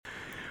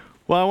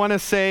Well, I want to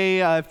say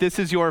if this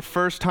is your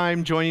first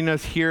time joining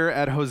us here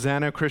at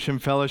Hosanna Christian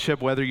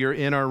Fellowship, whether you're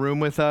in our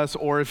room with us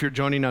or if you're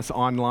joining us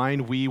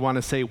online, we want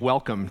to say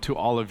welcome to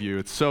all of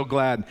you.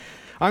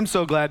 I'm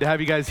so glad to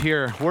have you guys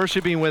here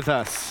worshiping with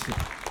us.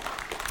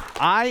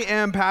 I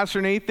am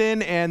Pastor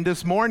Nathan, and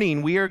this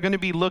morning we are going to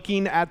be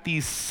looking at the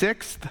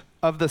sixth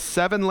of the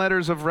 7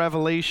 letters of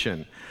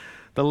Revelation,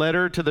 the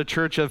letter to the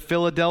church of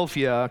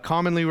Philadelphia,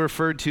 commonly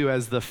referred to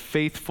as the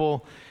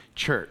faithful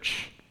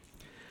church.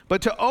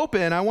 But to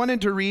open, I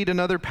wanted to read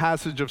another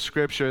passage of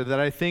Scripture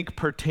that I think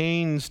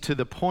pertains to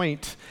the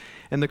point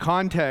and the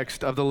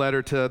context of the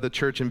letter to the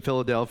church in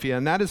Philadelphia,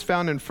 and that is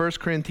found in 1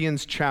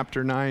 Corinthians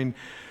chapter 9,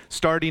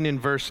 starting in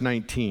verse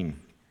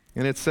 19.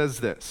 And it says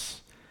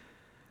this: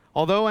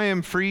 "Although I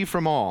am free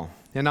from all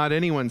and not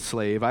anyone's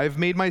slave, I have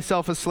made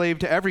myself a slave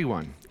to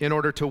everyone in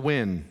order to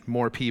win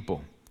more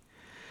people.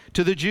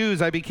 To the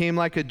Jews I became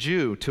like a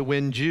Jew to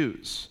win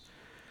Jews.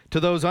 To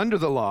those under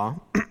the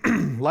law,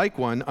 like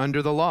one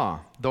under the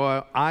law,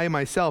 though I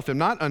myself am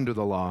not under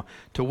the law,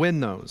 to win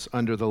those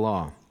under the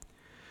law.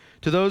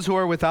 To those who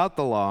are without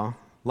the law,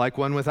 like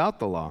one without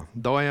the law,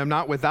 though I am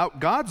not without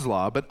God's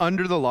law, but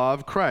under the law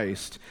of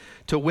Christ,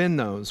 to win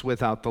those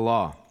without the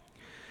law.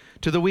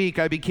 To the weak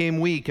I became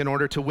weak in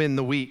order to win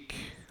the weak.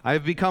 I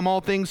have become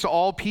all things to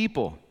all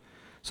people,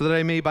 so that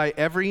I may by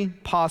every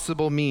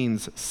possible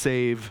means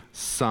save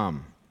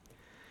some.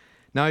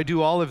 Now I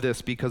do all of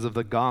this because of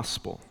the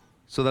gospel,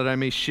 so that I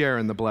may share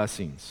in the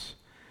blessings.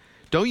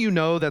 Don't you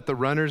know that the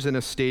runners in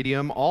a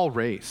stadium all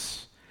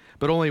race,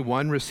 but only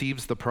one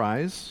receives the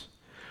prize?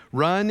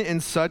 Run in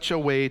such a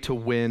way to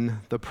win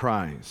the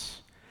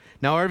prize.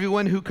 Now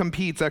everyone who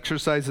competes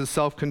exercises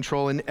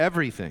self-control in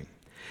everything.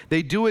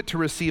 They do it to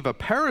receive a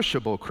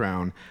perishable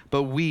crown,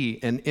 but we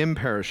an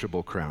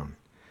imperishable crown.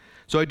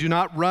 So I do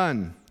not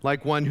run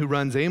like one who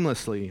runs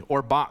aimlessly,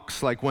 or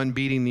box like one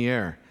beating the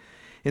air.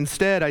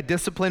 Instead, I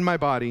discipline my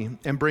body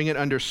and bring it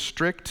under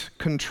strict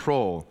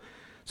control,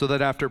 so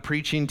that after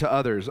preaching to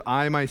others,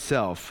 I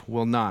myself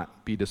will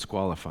not be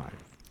disqualified."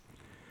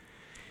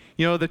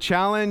 You know, the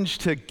challenge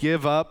to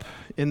give up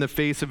in the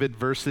face of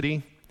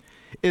adversity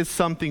is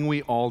something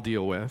we all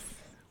deal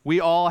with. We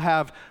all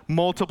have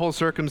multiple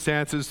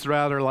circumstances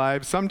throughout our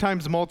lives,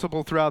 sometimes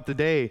multiple throughout the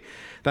day,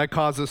 that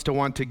cause us to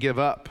want to give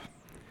up.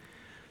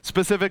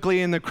 Specifically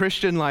in the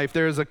Christian life,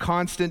 there is a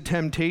constant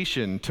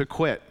temptation to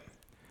quit,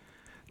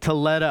 to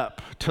let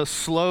up, to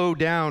slow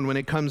down when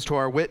it comes to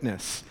our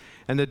witness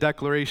and the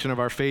declaration of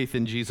our faith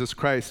in Jesus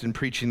Christ and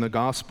preaching the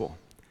gospel.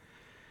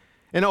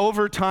 And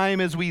over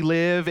time, as we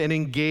live and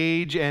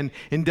engage and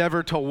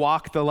endeavor to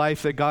walk the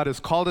life that God has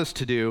called us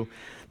to do,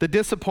 the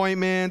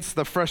disappointments,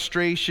 the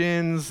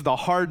frustrations, the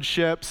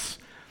hardships,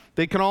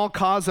 they can all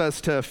cause us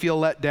to feel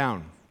let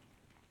down,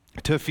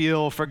 to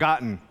feel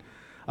forgotten,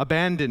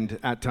 abandoned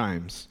at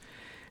times.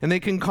 And they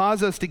can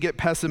cause us to get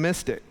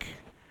pessimistic,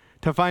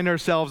 to find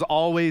ourselves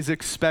always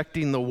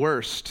expecting the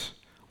worst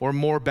or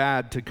more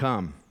bad to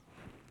come.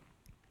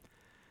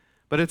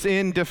 But it's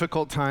in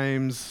difficult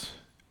times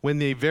when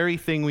the very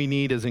thing we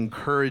need is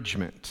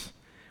encouragement.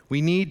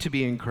 We need to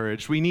be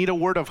encouraged. We need a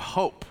word of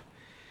hope.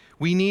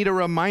 We need a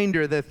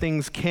reminder that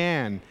things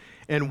can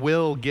and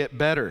will get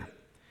better.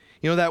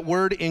 You know, that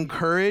word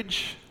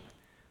encourage,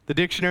 the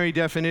dictionary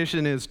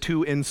definition is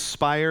to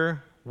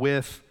inspire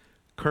with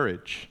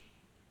courage.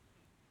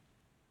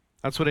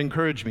 That's what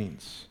encourage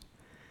means.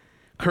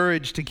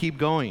 Courage to keep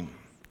going.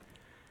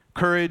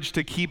 Courage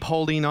to keep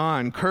holding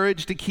on.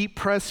 Courage to keep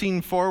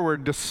pressing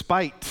forward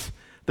despite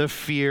the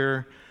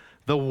fear,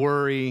 the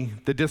worry,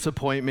 the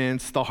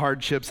disappointments, the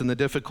hardships, and the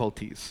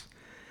difficulties.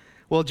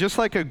 Well, just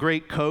like a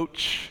great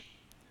coach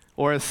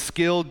or a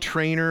skilled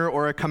trainer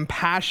or a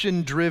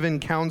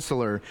compassion-driven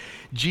counselor,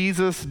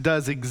 Jesus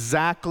does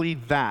exactly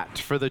that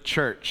for the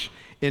church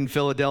in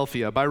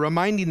Philadelphia by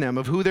reminding them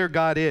of who their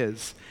God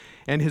is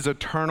and his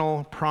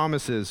eternal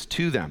promises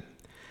to them.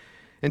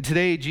 And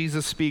today,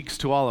 Jesus speaks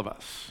to all of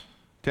us,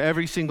 to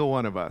every single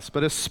one of us,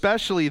 but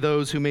especially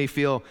those who may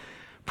feel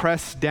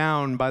pressed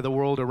down by the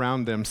world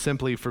around them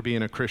simply for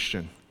being a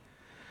Christian.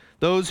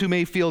 Those who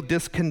may feel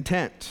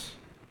discontent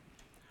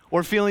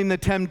or feeling the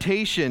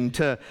temptation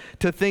to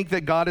think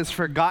that God has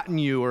forgotten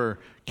you or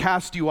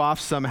cast you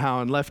off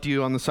somehow and left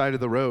you on the side of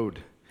the road.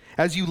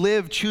 As you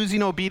live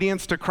choosing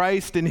obedience to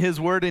Christ and his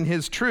word and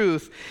his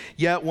truth,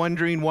 yet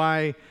wondering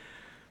why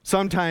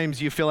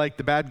sometimes you feel like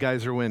the bad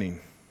guys are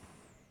winning.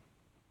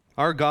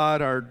 Our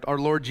God, our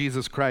Lord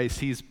Jesus Christ,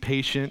 he's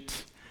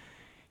patient.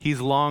 He's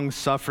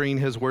long-suffering,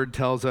 his word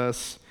tells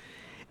us.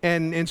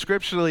 And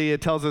scripturally,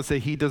 it tells us that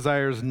he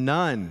desires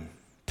none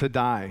to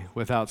die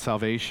without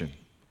salvation.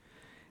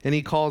 And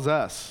he calls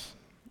us,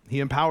 he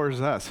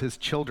empowers us, his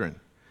children,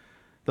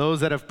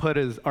 those that have put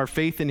our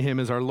faith in him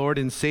as our Lord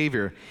and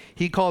Savior.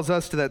 He calls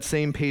us to that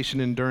same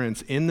patient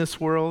endurance in this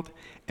world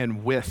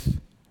and with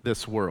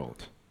this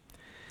world.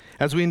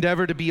 As we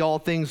endeavor to be all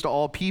things to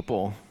all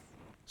people,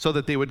 so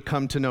that they would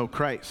come to know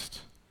Christ.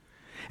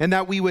 And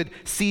that we would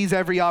seize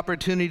every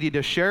opportunity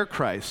to share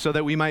Christ so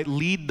that we might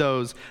lead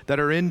those that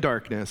are in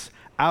darkness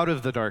out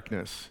of the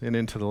darkness and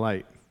into the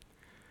light.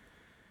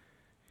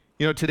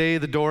 You know, today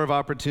the door of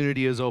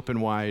opportunity is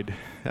open wide,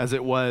 as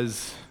it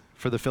was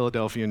for the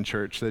Philadelphian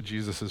church that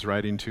Jesus is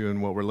writing to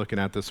and what we're looking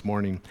at this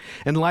morning.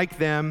 And like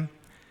them,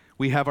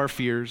 we have our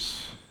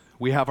fears,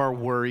 we have our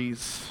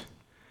worries,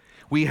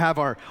 we have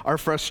our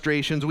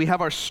frustrations, we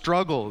have our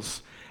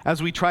struggles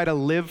as we try to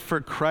live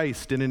for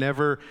Christ in an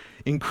ever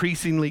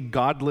increasingly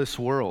godless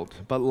world.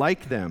 But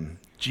like them,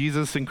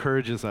 Jesus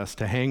encourages us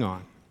to hang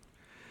on,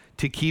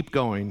 to keep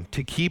going,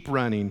 to keep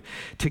running,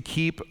 to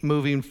keep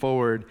moving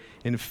forward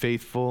in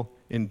faithful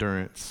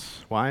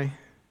endurance. Why?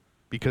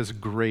 Because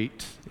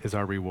great is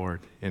our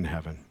reward in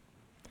heaven.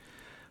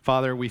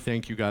 Father, we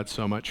thank you, God,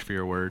 so much for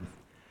your word.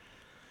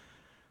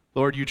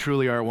 Lord, you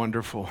truly are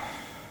wonderful.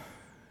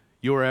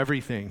 You are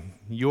everything.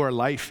 You are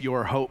life. You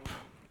are hope.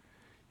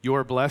 You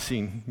are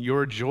blessing. You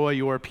are joy.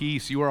 You are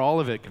peace. You are all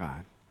of it,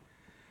 God.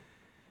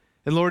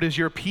 And Lord, as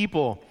your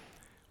people,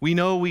 we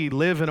know we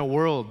live in a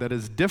world that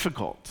is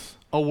difficult,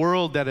 a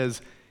world that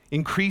is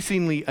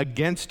increasingly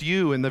against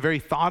you and the very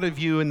thought of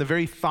you and the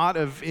very thought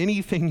of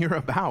anything you're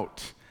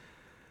about.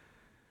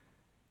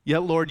 Yet,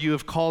 Lord, you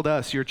have called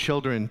us, your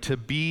children, to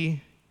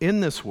be in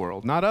this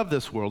world, not of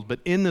this world, but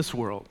in this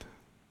world,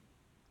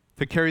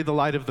 to carry the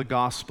light of the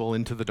gospel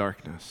into the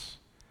darkness.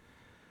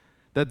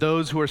 That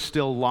those who are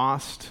still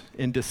lost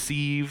and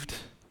deceived,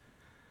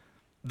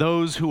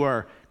 those who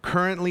are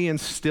currently and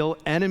still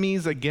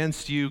enemies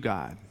against you,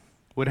 God,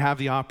 would have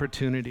the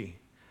opportunity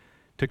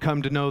to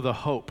come to know the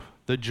hope,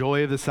 the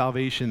joy of the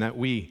salvation that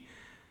we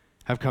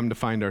have come to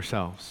find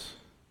ourselves.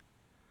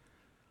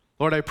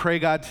 Lord, I pray,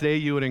 God, today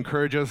you would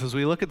encourage us as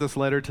we look at this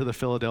letter to the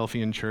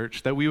Philadelphian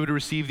church, that we would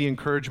receive the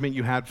encouragement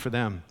you had for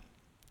them.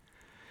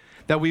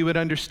 That we would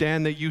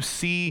understand that you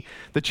see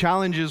the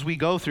challenges we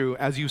go through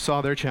as you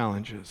saw their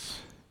challenges.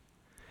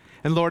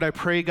 And Lord, I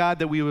pray, God,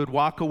 that we would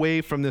walk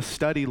away from this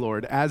study,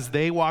 Lord, as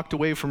they walked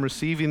away from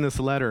receiving this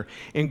letter,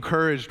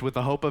 encouraged with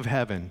the hope of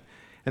heaven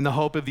and the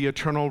hope of the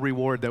eternal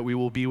reward that we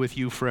will be with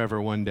you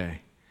forever one day.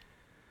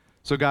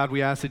 So God,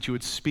 we ask that you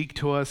would speak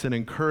to us and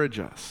encourage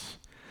us.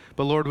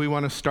 But Lord, we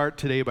want to start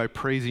today by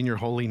praising your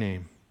holy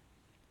name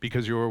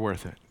because you are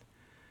worth it.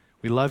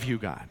 We love you,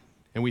 God,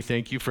 and we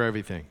thank you for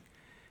everything.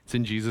 It's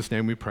in Jesus'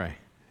 name we pray.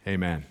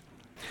 Amen.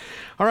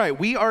 All right,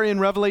 we are in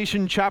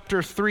Revelation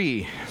chapter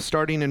 3,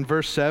 starting in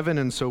verse 7,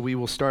 and so we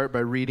will start by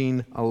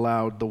reading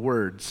aloud the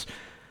words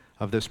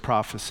of this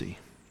prophecy.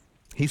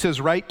 He says,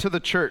 "Write to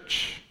the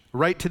church,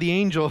 write to the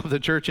angel of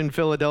the church in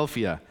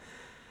Philadelphia.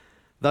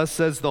 Thus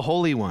says the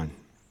Holy One,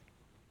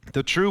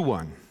 the true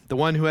one, the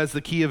one who has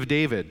the key of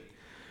David,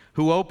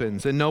 who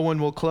opens and no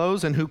one will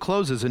close, and who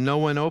closes and no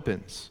one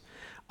opens.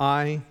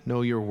 I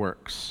know your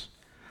works.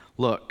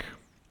 Look,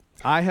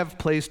 I have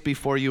placed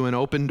before you an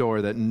open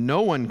door that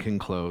no one can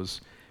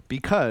close,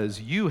 because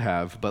you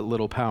have but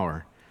little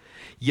power.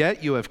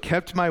 Yet you have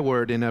kept my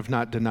word and have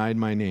not denied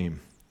my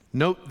name.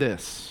 Note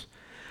this,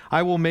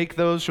 I will make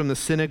those from the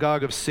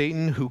synagogue of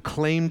Satan who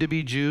claim to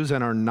be Jews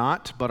and are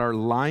not, but are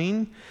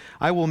lying.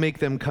 I will make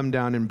them come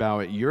down and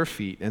bow at your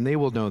feet, and they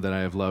will know that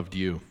I have loved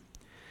you.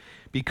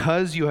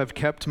 Because you have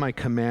kept my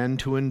command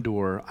to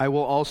endure, I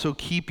will also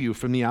keep you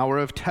from the hour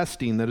of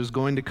testing that is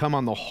going to come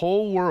on the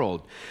whole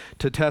world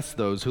to test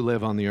those who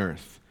live on the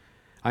earth.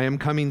 I am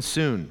coming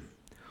soon.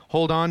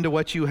 Hold on to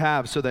what you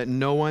have so that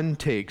no one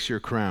takes your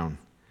crown.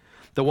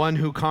 The one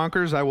who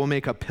conquers I will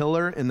make a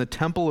pillar in the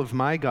temple of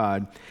my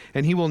God,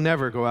 and he will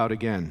never go out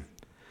again.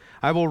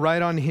 I will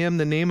write on him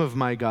the name of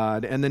my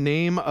God and the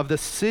name of the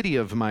city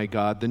of my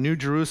God, the New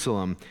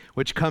Jerusalem,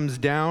 which comes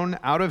down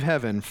out of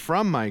heaven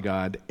from my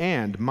God,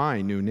 and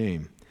my new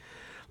name.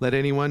 Let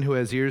anyone who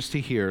has ears to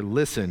hear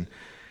listen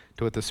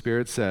to what the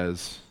Spirit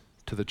says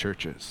to the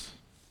churches."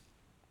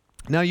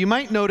 Now you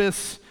might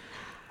notice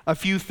a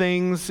few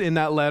things in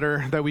that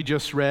letter that we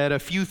just read, a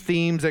few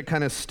themes that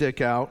kind of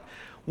stick out.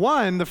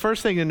 One, the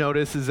first thing to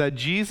notice is that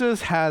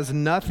Jesus has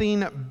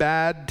nothing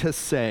bad to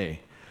say.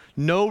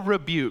 No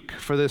rebuke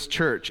for this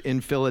church in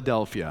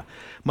Philadelphia,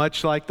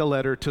 much like the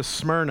letter to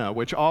Smyrna,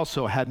 which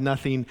also had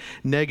nothing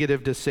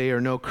negative to say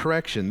or no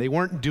correction. They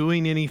weren't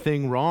doing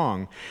anything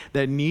wrong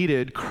that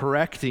needed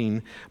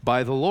correcting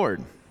by the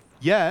Lord.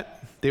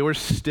 Yet, they were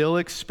still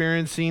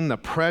experiencing the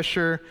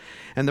pressure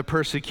and the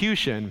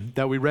persecution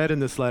that we read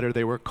in this letter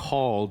they were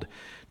called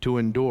to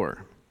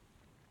endure.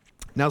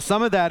 Now,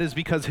 some of that is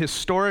because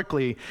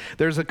historically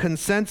there's a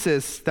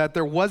consensus that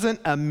there wasn't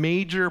a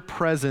major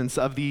presence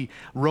of the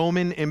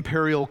Roman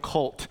imperial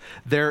cult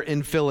there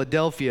in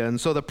Philadelphia.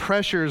 And so the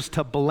pressures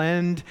to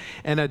blend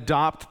and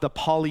adopt the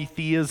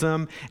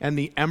polytheism and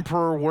the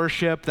emperor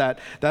worship that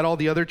all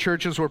the other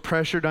churches were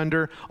pressured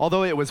under,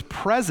 although it was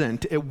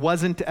present, it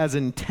wasn't as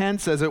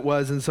intense as it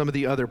was in some of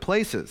the other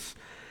places.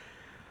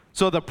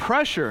 So the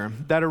pressure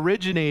that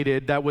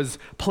originated, that was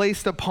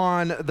placed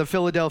upon the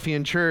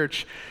Philadelphian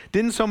church,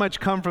 didn't so much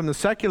come from the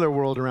secular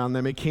world around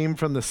them, it came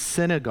from the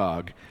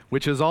synagogue,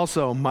 which is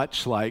also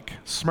much like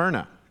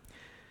Smyrna.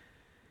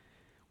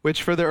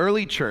 Which for the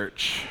early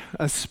church,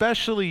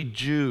 especially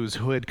Jews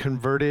who had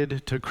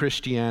converted to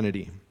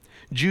Christianity,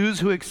 Jews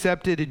who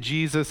accepted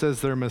Jesus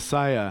as their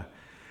Messiah,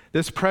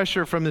 This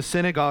pressure from the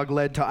synagogue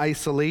led to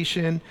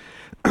isolation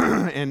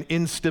and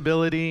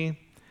instability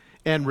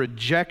and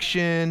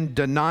rejection,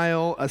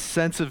 denial, a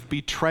sense of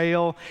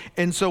betrayal.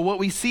 And so what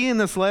we see in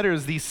this letter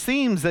is these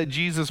themes that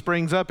Jesus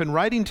brings up in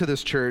writing to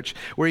this church,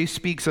 where he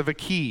speaks of a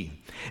key,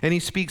 and he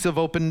speaks of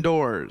open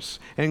doors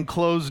and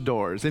closed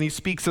doors, and he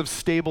speaks of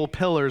stable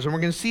pillars. And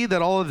we're going to see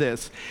that all of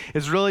this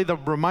is really the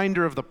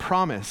reminder of the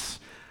promise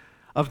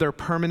of their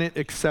permanent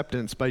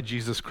acceptance by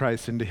Jesus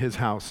Christ into his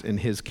house, in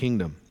his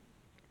kingdom.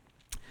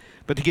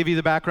 But to give you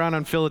the background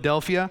on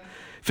Philadelphia,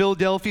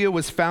 Philadelphia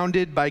was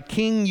founded by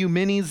King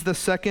Eumenes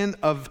II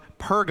of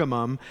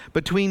Pergamum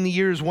between the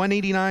years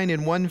 189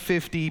 and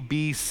 150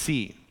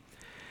 BC.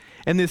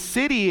 And this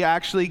city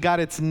actually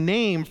got its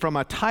name from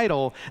a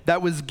title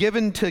that was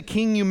given to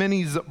King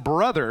Eumenes'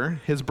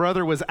 brother. His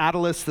brother was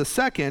Attalus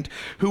II,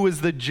 who was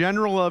the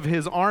general of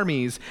his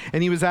armies,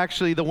 and he was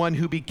actually the one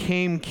who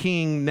became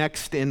king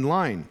next in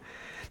line.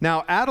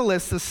 Now,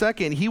 Attalus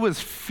II, he was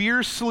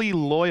fiercely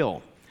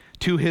loyal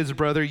to his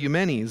brother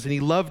Eumenes, and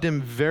he loved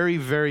him very,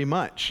 very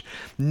much.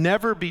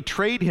 Never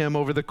betrayed him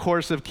over the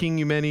course of King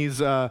Eumenes'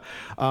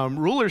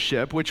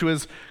 rulership, which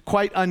was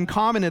quite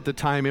uncommon at the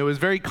time. It was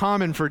very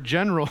common for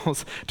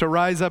generals to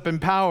rise up in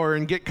power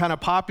and get kind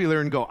of popular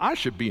and go, I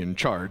should be in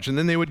charge. And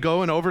then they would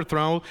go and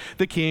overthrow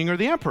the king or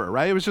the emperor,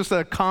 right? It was just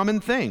a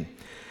common thing.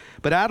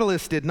 But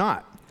Attalus did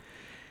not.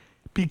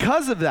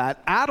 Because of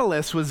that,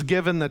 Attalus was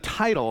given the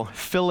title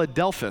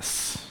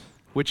Philadelphus,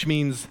 which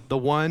means the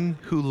one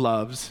who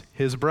loves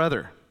his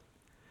brother.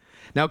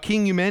 Now,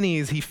 King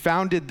Eumenes, he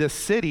founded this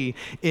city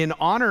in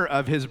honor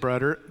of his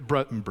brother,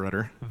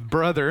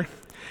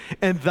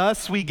 and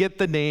thus we get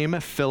the name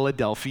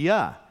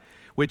Philadelphia,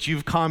 which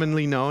you've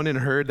commonly known and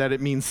heard that it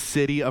means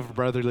city of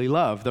brotherly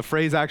love. The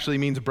phrase actually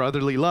means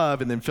brotherly love,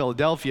 and then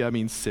Philadelphia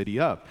means city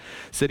of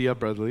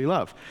brotherly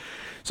love.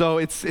 So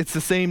it's the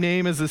same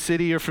name as the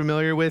city you're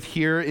familiar with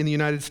here in the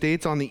United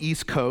States on the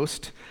East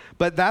Coast.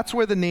 But that's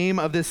where the name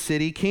of this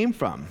city came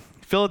from.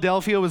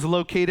 Philadelphia was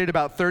located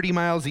about 30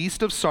 miles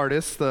east of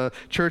Sardis, the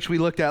church we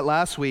looked at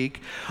last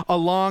week,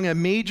 along a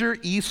major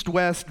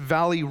east-west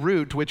valley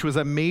route, which was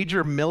a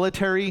major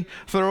military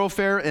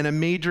thoroughfare and a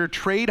major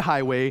trade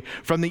highway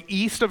from the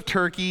east of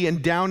Turkey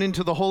and down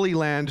into the Holy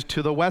Land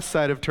to the west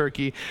side of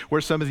Turkey,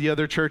 where some of the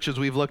other churches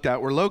we've looked at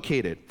were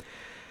located.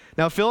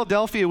 Now,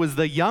 Philadelphia was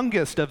the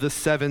youngest of the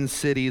 7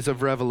 cities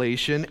of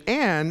Revelation,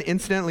 and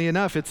incidentally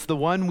enough, it's the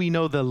one we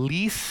know the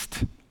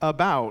least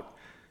about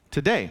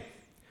today.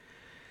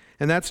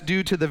 And that's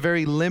due to the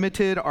very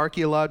limited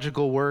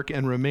archaeological work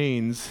and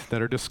remains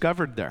that are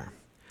discovered there.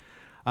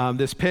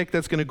 This pic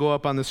that's going to go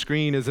up on the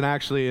screen is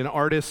actually an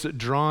artist's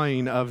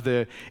drawing of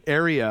the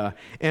area.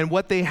 And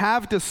what they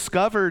have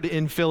discovered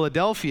in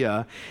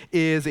Philadelphia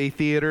is a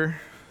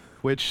theater,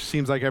 which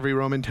seems like every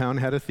Roman town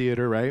had a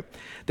theater, right?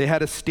 They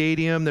had a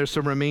stadium. There's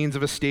some remains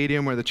of a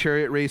stadium where the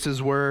chariot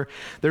races were.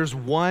 There's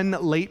one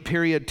late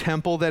period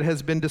temple that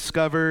has been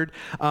discovered,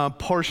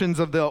 portions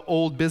of the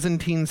old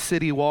Byzantine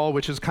city wall,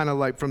 which is kind of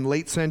like from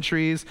late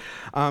centuries,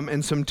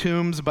 and some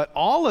tombs, but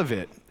all of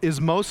it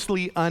is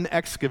mostly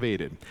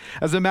unexcavated.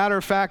 As a matter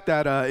of fact,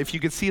 that if you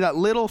could see that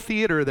little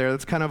theater there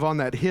that's kind of on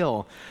that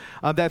hill,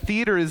 that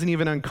theater isn't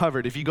even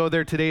uncovered. If you go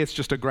there today, it's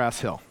just a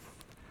grass hill.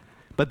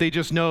 But they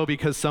just know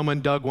because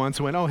someone dug once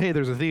and went, oh, hey,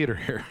 there's a theater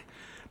here.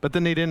 But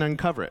then they didn't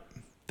uncover it.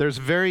 There's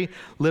very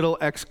little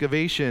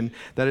excavation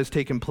that has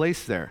taken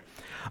place there.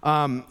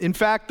 In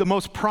fact, the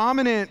most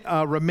prominent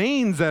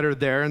remains that are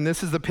there, and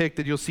this is the pic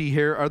that you'll see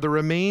here, are the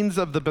remains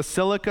of the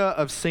Basilica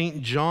of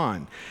St.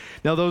 John.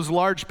 Now, those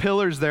large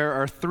pillars there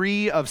are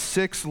 3 of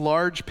 6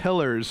 large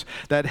pillars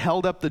that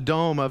held up the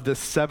dome of this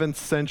 7th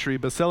century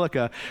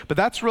basilica, but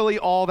that's really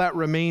all that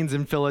remains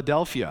in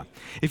Philadelphia.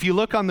 If you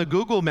look on the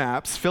Google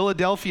Maps,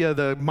 Philadelphia,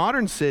 the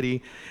modern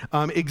city,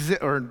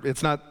 or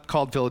it's not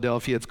called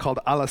Philadelphia, it's called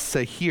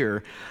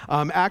Al-Sahir,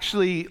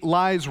 actually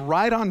lies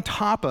right on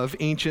top of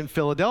ancient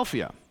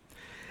Philadelphia.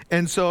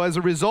 And so as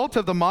a result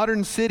of the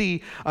modern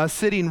city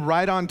sitting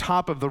right on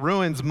top of the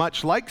ruins,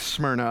 much like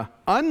Smyrna,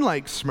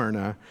 unlike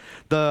Smyrna,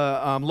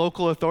 the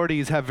local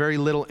authorities have very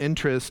little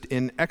interest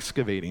in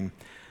excavating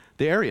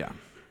the area.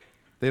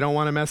 They don't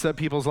want to mess up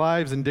people's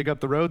lives and dig up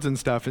the roads and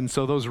stuff. And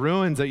so those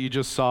ruins that you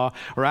just saw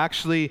are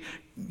actually,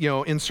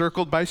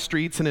 encircled by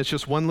streets, and it's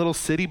just one little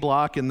city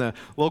block, and the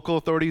local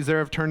authorities there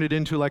have turned it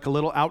into like a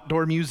little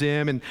outdoor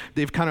museum, and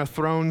they've kind of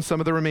thrown some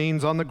of the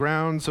remains on the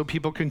ground so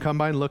people can come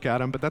by and look at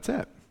them, but that's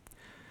it.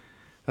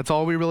 That's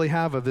all we really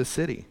have of this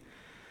city.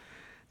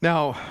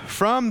 Now,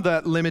 from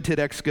that limited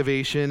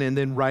excavation and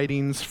then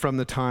writings from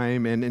the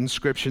time and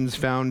inscriptions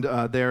found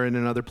there and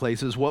in other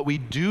places, what we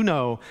do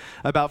know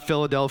about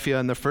Philadelphia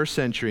in the 1st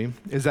century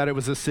is that it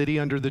was a city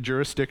under the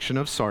jurisdiction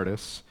of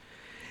Sardis.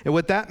 And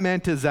what that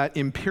meant is that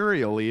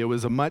imperially, it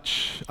was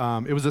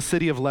a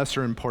city of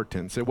lesser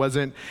importance. It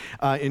wasn't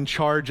in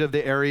charge of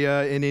the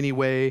area in any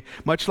way,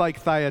 much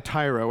like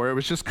Thyatira, where it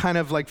was just kind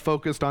of like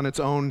focused on its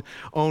own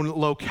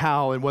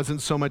locale and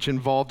wasn't so much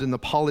involved in the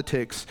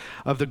politics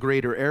of the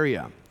greater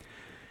area.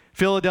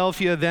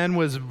 Philadelphia then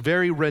was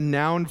very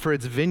renowned for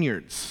its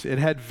vineyards. It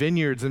had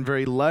vineyards and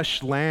very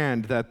lush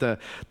land that the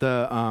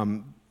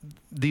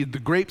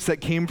grapes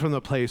that came from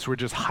the place were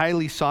just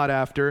highly sought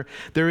after.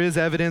 There is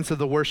evidence of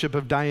the worship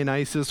of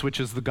Dionysus, which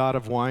is the god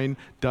of wine.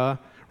 Duh,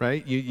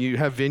 right? You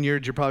have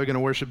vineyards, you're probably going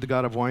to worship the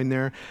god of wine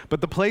there.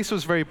 But the place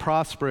was very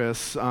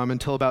prosperous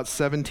until about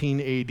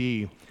 17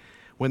 AD,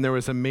 when there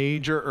was a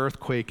major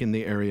earthquake in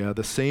the area,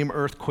 the same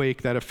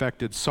earthquake that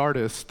affected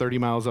Sardis 30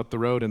 miles up the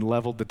road and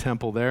leveled the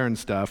temple there and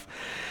stuff.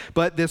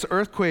 But this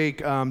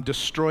earthquake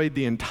destroyed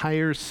the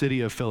entire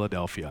city of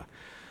Philadelphia.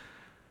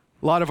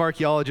 A lot of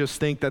archaeologists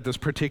think that this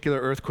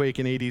particular earthquake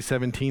in AD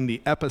 17,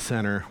 the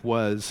epicenter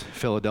was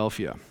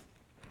Philadelphia.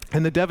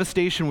 And the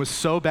devastation was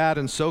so bad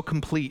and so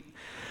complete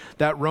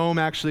that Rome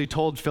actually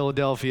told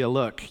Philadelphia,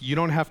 look, you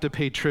don't have to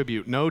pay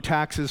tribute, no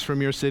taxes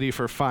from your city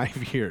for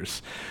 5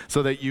 years,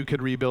 so that you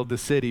could rebuild the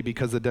city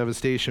because the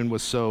devastation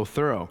was so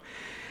thorough.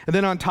 And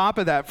then on top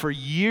of that, for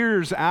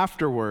years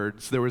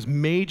afterwards, there was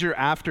major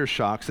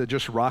aftershocks that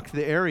just rocked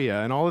the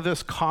area. And all of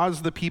this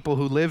caused the people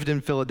who lived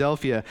in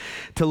Philadelphia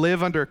to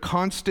live under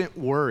constant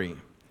worry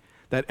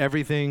that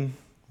everything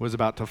was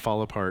about to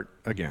fall apart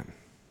again.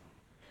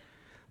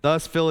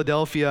 Thus,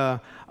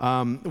 Philadelphia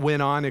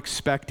went on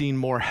expecting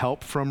more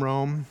help from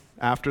Rome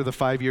after the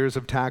 5 years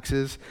of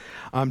taxes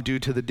due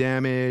to the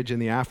damage and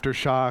the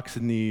aftershocks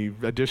and the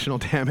additional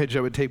damage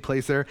that would take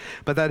place there.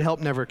 But that help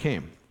never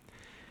came.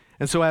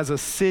 And so as a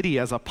city,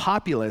 as a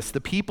populace,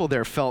 the people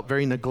there felt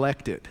very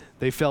neglected.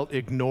 They felt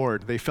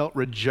ignored. They felt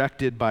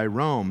rejected by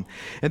Rome.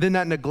 And then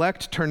that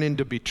neglect turned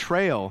into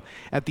betrayal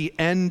at the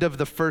end of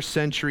the 1st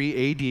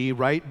century AD,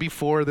 right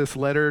before this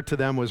letter to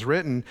them was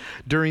written,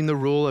 during the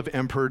rule of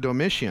Emperor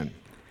Domitian.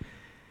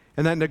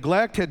 And that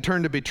neglect had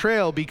turned to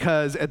betrayal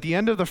because at the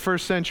end of the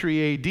 1st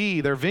century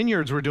AD, their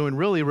vineyards were doing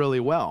really, really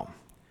well.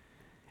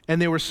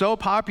 And they were so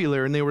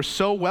popular and they were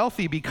so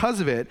wealthy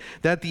because of it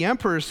that the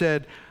emperor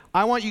said,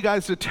 I want you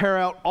guys to tear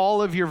out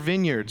all of your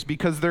vineyards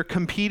because they're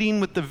competing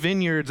with the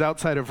vineyards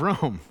outside of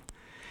Rome.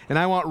 And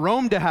I want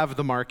Rome to have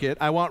the market.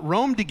 I want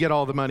Rome to get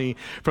all the money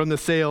from the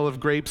sale of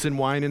grapes and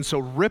wine. And so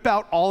rip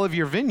out all of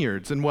your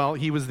vineyards. And well,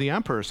 he was the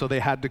emperor, so they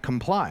had to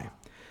comply.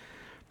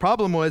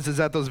 Problem was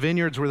that those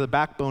vineyards were the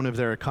backbone of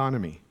their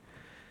economy.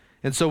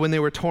 And so when they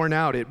were torn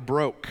out, it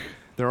broke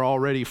their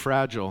already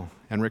fragile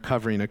and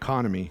recovering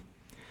economy.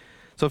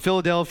 So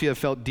Philadelphia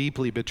felt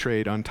deeply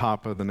betrayed on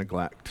top of the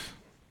neglect.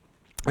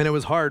 And it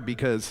was hard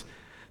because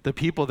the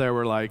people there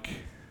were like,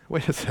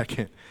 wait a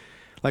second.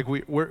 Like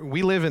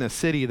we live in a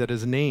city that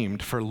is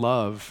named for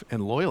love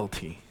and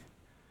loyalty.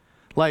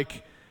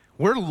 Like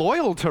we're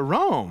loyal to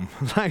Rome.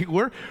 Like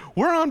we're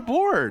on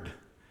board.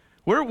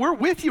 We're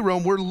with you,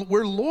 Rome.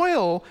 We're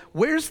loyal.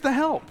 Where's the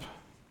help?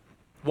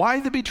 Why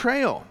the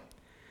betrayal?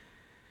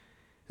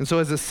 And so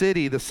as a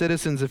city, the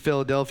citizens of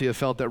Philadelphia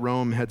felt that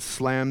Rome had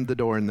slammed the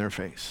door in their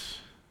face,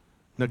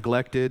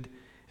 neglected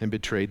and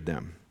betrayed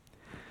them.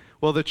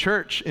 Well, the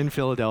church in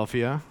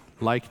Philadelphia,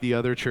 like the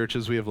other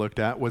churches we have looked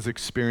at, was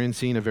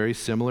experiencing a very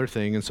similar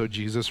thing. And so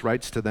Jesus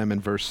writes to them in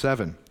verse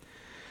 7,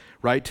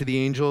 write to the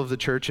angel of the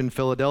church in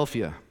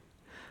Philadelphia,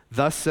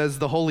 thus says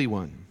the Holy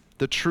One,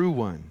 the true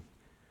one,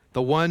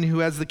 the one who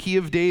has the key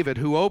of David,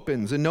 who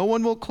opens and no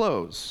one will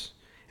close,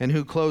 and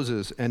who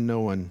closes and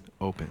no one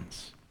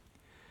opens.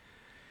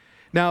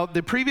 Now,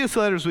 the previous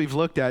letters we've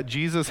looked at,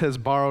 Jesus has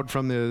borrowed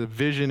from the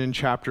vision in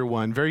chapter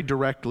 1 very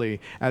directly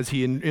as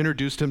he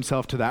introduced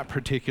himself to that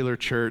particular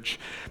church,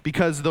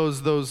 because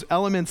those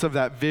elements of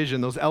that vision,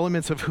 those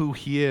elements of who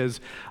he is,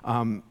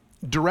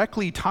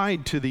 directly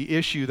tied to the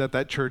issue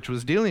that church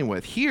was dealing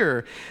with.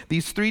 Here,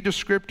 these three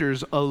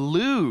descriptors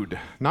allude,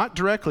 not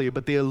directly,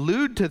 but they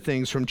allude to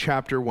things from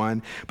chapter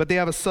 1, but they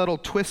have a subtle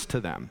twist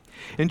to them.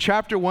 In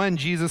chapter 1,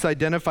 Jesus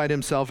identified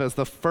himself as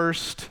the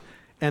first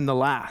and the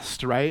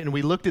last, right? And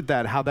we looked at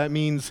that, how that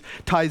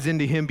ties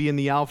into him being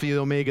the Alpha, the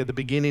Omega, the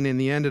beginning and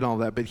the end and all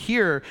that. But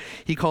here,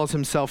 he calls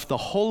himself the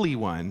Holy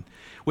One,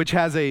 which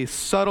has a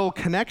subtle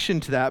connection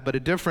to that, but a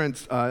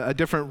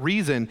different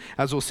reason,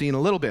 as we'll see in a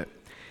little bit.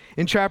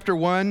 In chapter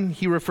 1,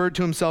 he referred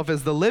to himself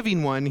as the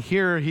living one.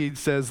 Here he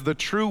says the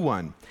true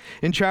one.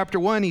 In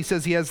chapter 1, he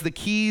says he has the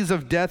keys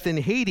of death and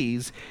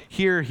Hades.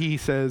 Here he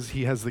says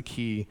he has the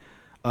key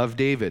of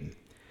David.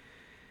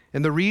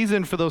 And the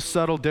reason for those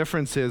subtle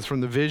differences from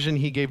the vision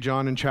he gave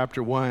John in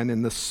chapter 1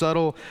 and the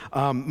subtle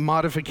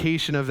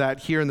modification of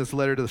that here in this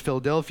letter to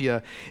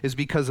Philadelphia is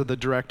because of the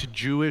direct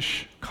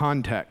Jewish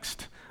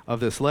context of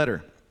this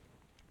letter.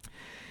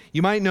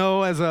 You might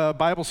know as a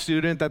Bible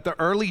student that the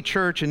early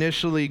church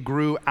initially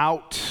grew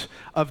out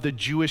of the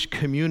Jewish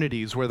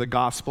communities where the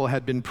gospel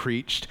had been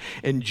preached,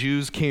 and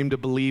Jews came to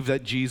believe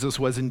that Jesus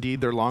was indeed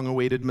their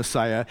long-awaited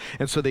Messiah,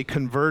 and so they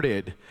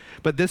converted.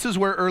 But this is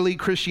where early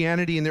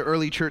Christianity and the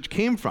early church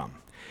came from.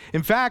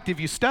 In fact, if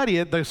you study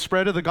it, the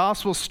spread of the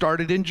gospel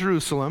started in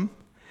Jerusalem,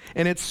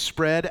 and it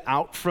spread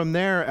out from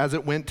there as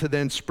it went to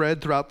then spread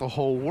throughout the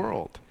whole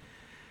world.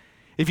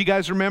 If you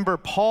guys remember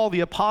Paul the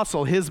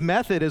apostle, his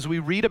method, as we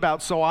read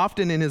about so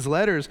often in his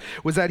letters,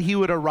 was that he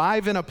would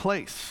arrive in a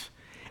place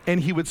and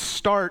he would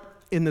start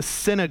in the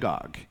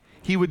synagogue.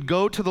 he would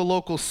go to the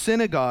local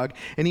synagogue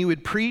and he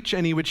would preach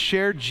and he would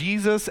share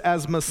Jesus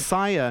as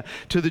Messiah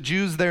to the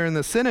Jews there in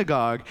the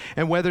synagogue.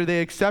 And whether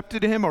they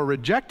accepted him or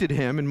rejected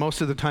him, and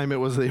most of the time it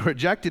was they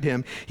rejected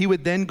him, he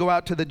would then go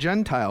out to the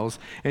Gentiles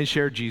and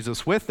share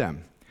Jesus with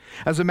them.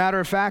 As a matter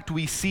of fact,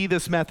 we see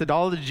this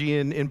methodology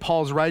in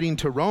Paul's writing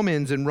to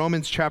Romans in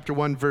Romans chapter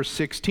 1, verse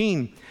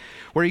 16,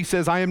 where he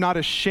says, I am not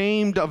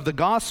ashamed of the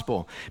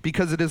gospel,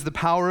 because it is the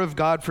power of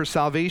God for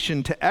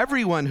salvation to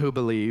everyone who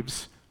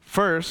believes,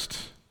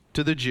 first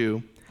to the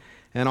Jew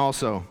and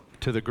also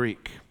to the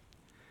Greek.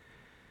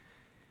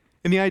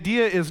 And the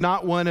idea is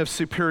not one of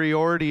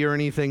superiority or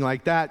anything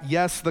like that.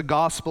 Yes, the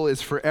gospel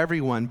is for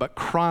everyone, but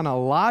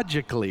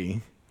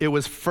chronologically, it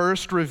was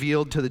first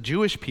revealed to the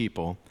Jewish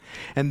people,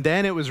 and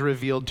then it was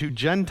revealed to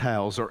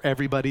Gentiles, or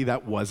everybody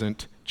that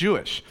wasn't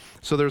Jewish.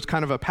 So there's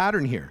kind of a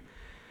pattern here.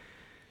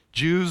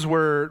 Jews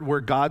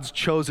were God's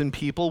chosen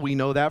people. We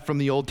know that from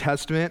the Old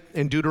Testament.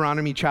 In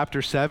Deuteronomy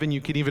chapter 7,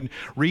 you can even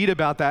read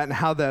about that and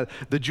how the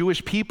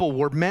Jewish people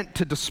were meant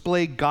to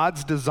display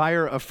God's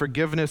desire of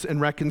forgiveness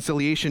and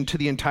reconciliation to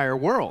the entire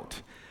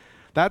world.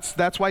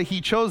 That's why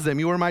he chose them.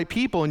 You are my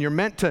people, and you're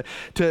meant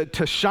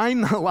to shine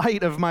the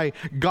light of my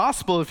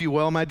gospel, if you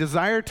will, my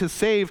desire to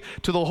save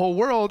to the whole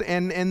world,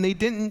 and they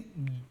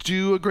didn't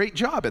do a great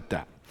job at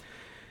that.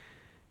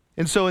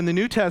 And so in the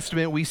New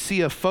Testament, we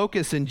see a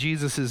focus in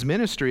Jesus'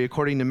 ministry.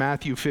 According to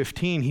Matthew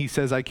 15, he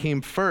says, I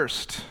came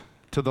first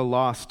to the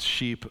lost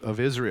sheep of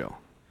Israel.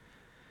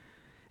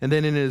 And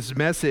then in his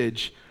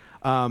message,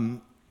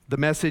 the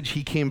message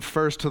he came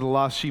first to the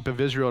lost sheep of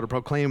Israel to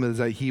proclaim is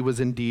that he was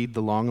indeed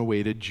the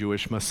long-awaited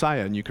Jewish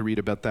Messiah. And you can read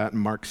about that in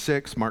Mark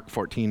 6, Mark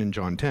 14, and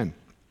John 10.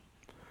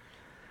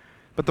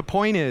 But the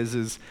point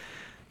is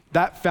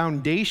that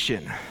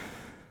foundation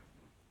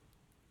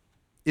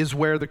is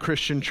where the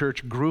Christian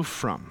church grew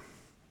from.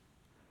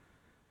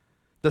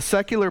 The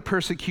secular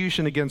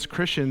persecution against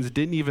Christians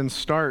didn't even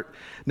start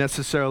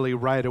necessarily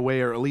right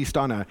away, or at least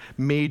on a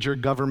major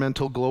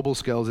governmental global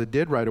scale as it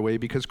did right away,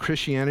 because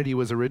Christianity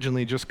was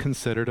originally just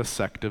considered a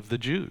sect of the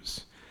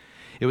Jews.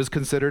 It was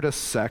considered a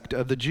sect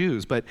of the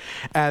Jews. But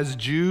as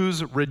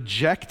Jews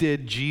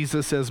rejected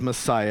Jesus as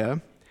Messiah,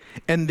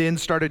 and then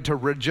started to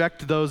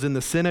reject those in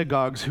the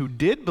synagogues who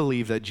did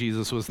believe that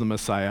Jesus was the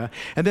Messiah,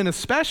 and then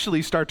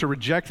especially start to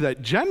reject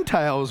that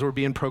Gentiles were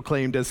being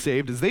proclaimed as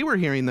saved as they were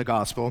hearing the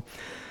gospel,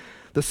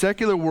 the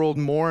secular world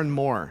more and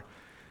more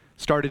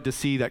started to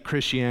see that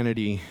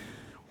Christianity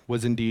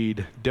was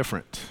indeed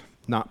different,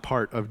 not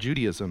part of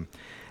Judaism,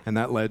 and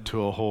that led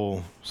to a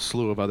whole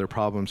slew of other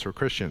problems for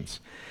Christians.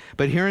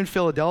 But here in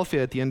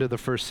Philadelphia at the end of the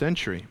first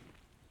century,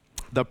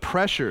 the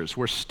pressures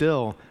were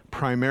still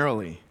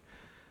primarily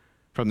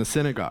from the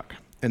synagogue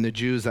and the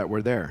Jews that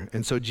were there.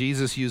 And so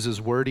Jesus uses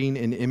wording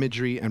and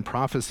imagery and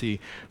prophecy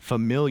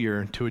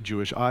familiar to a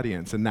Jewish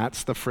audience. And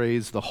that's the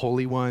phrase, the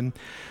Holy One,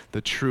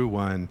 the True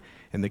One,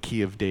 and the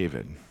Key of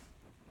David.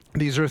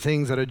 These are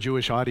things that a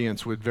Jewish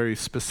audience would very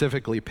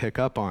specifically pick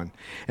up on.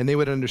 And they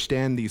would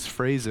understand these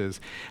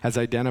phrases as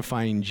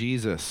identifying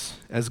Jesus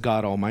as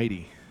God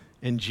Almighty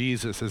and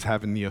Jesus as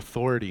having the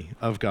authority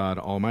of God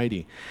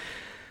Almighty.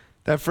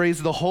 That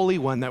phrase, the Holy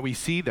One, that we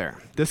see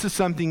there, this is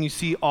something you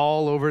see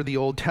all over the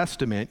Old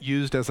Testament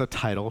used as a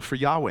title for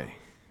Yahweh,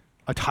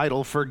 a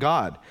title for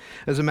God.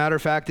 As a matter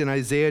of fact, in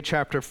Isaiah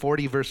chapter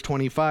 40, verse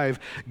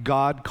 25,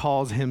 God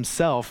calls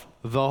himself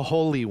the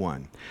Holy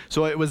One.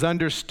 So it was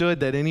understood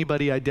that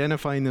anybody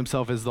identifying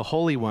themselves as the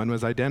Holy One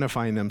was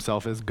identifying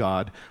themselves as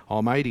God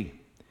Almighty.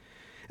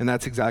 And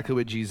that's exactly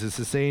what Jesus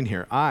is saying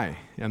here. I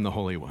am the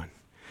Holy One.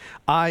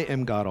 I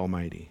am God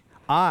Almighty.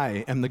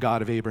 I am the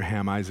God of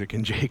Abraham, Isaac,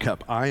 and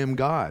Jacob. I am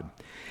God.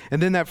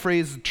 And then that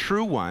phrase,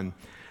 true one,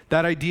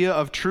 that idea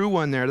of true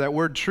one there, that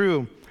word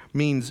true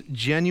means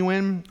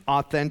genuine,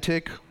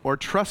 authentic, or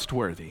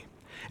trustworthy.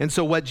 And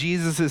so what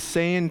Jesus is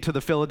saying to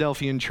the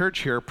Philadelphian church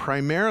here,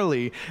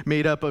 primarily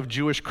made up of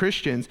Jewish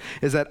Christians,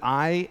 is that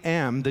I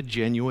am the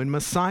genuine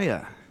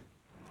Messiah.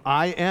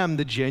 I am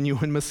the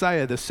genuine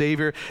Messiah, the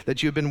Savior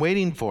that you've been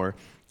waiting for.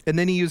 And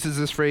then he uses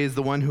this phrase,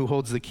 the one who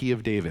holds the key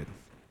of David.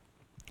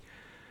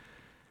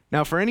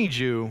 Now, for any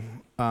Jew,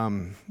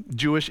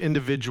 Jewish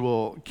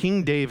individual,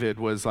 King David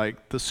was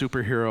like the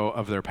superhero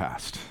of their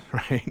past,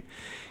 right?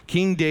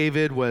 King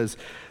David was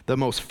the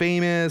most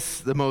famous,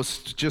 the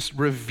most just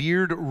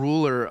revered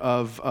ruler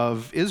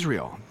of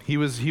Israel. He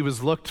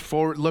was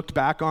looked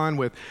back on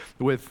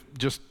with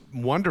just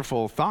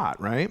wonderful thought,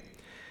 right?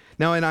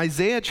 Now, in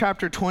Isaiah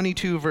chapter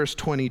 22, verse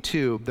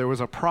 22, there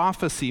was a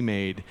prophecy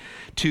made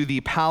to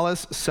the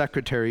palace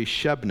secretary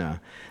Shebna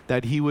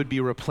that he would be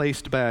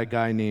replaced by a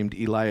guy named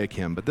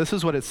Eliakim. But this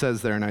is what it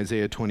says there in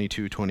Isaiah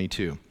 22,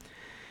 22.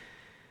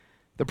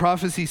 The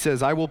prophecy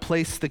says, I will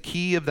place the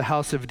key of the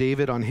house of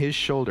David on his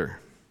shoulder,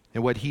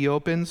 and what he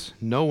opens,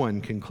 no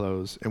one can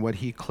close, and what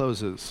he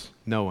closes,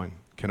 no one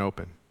can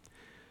open.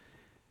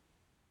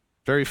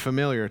 Very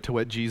familiar to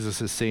what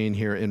Jesus is saying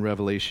here in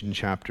Revelation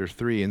chapter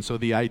 3. And so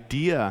the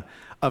idea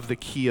of the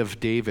key of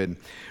David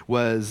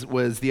was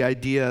the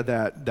idea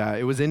that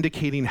it was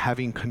indicating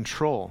having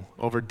control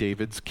over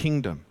David's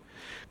kingdom,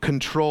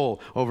 control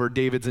over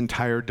David's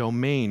entire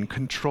domain,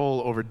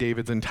 control over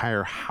David's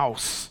entire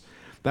house.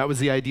 That was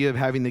the idea of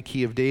having the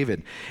key of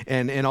David.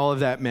 And all of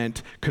that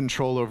meant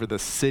control over the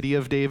city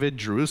of David,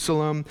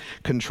 Jerusalem,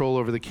 control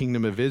over the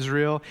kingdom of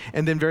Israel.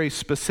 And then very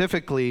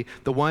specifically,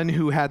 the one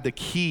who had the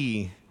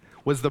key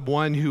was the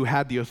one who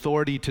had the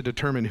authority to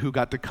determine who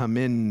got to come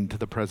into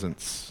the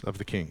presence of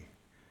the king.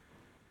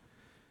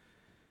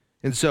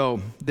 And so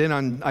then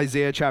on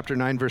Isaiah chapter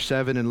 9, verse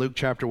 7 and Luke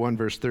chapter 1,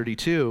 verse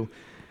 32,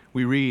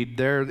 we read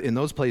there in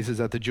those places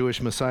that the Jewish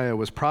Messiah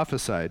was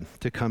prophesied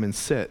to come and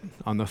sit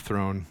on the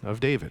throne of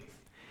David.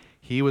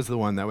 He was the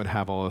one that would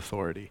have all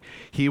authority.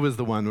 He was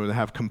the one who would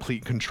have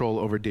complete control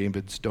over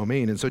David's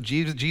domain. And so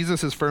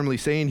Jesus is firmly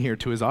saying here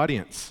to his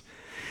audience,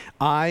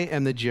 I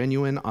am the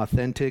genuine,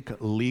 authentic,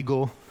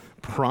 legal,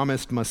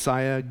 promised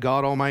Messiah,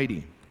 God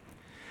Almighty.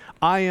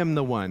 I am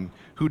the one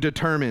who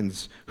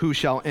determines who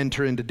shall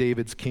enter into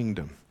David's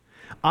kingdom.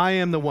 I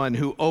am the one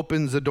who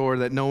opens the door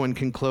that no one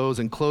can close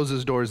and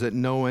closes doors that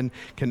no one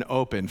can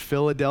open.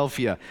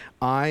 Philadelphia,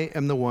 I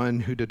am the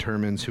one who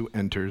determines who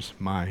enters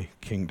my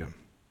kingdom.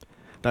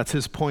 That's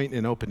his point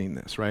in opening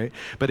this, right?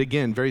 But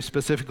again, very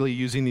specifically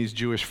using these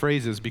Jewish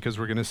phrases because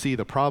we're going to see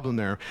the problem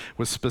there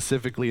was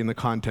specifically in the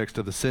context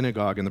of the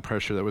synagogue and the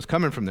pressure that was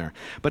coming from there.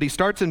 But he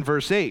starts in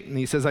verse 8 and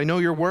he says, I know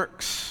your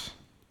works.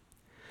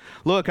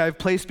 Look, I've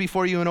placed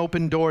before you an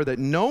open door that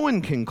no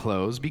one can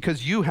close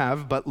because you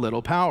have but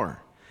little power.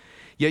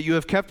 Yet you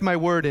have kept my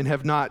word and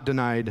have not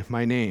denied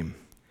my name.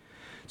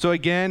 So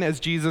again, as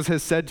Jesus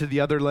has said to the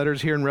other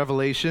letters here in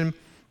Revelation,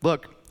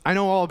 look, I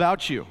know all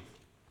about you.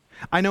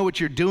 I know what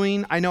you're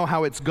doing. I know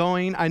how it's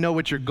going. I know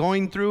what you're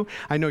going through.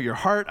 I know your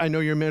heart. I know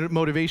your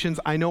motivations.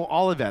 I know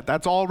all of that.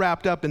 That's all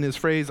wrapped up in this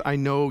phrase, I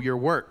know your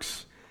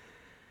works.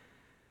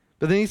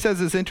 But then he says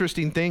this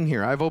interesting thing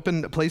here. I've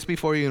placed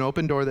before you an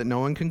open door that no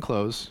one can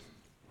close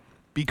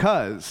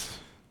because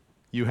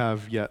you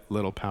have yet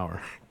little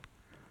power.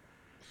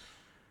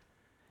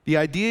 The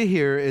idea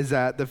here is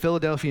that the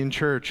Philadelphian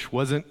church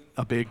wasn't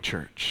a big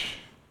church,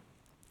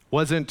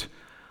 wasn't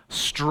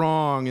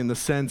strong in the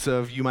sense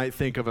of you might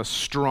think of a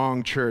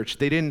strong church.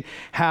 They didn't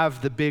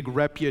have the big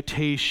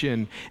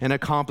reputation and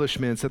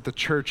accomplishments that the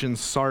church in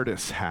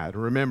Sardis had.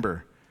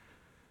 Remember,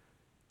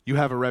 you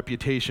have a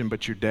reputation,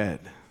 but you're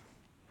dead.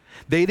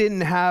 They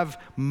didn't have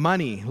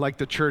money like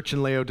the church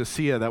in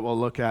Laodicea that we'll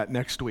look at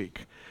next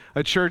week.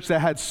 A church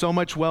that had so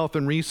much wealth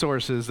and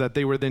resources that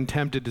they were then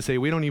tempted to say,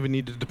 we don't even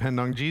need to depend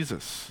on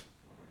Jesus.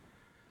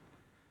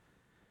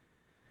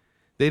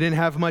 They didn't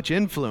have much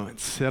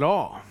influence at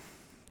all.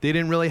 They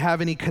didn't really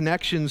have any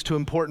connections to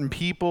important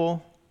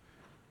people.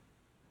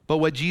 But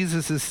what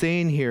Jesus is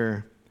saying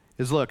here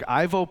is, look,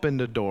 I've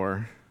opened a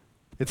door.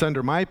 It's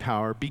under my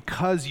power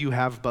because you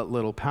have but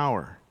little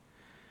power.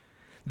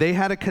 They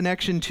had a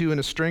connection to and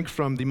a strength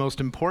from the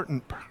most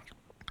important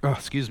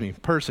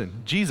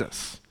person,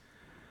 Jesus.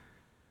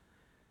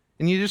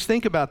 And you just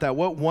think about that,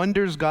 what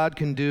wonders God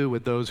can do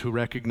with those who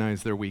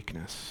recognize their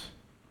weakness,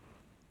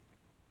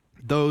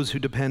 those who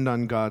depend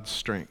on God's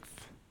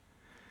strength.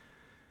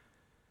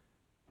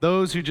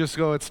 Those who just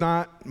go, it's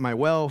not my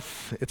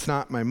wealth, it's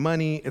not my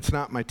money, it's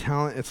not my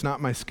talent, it's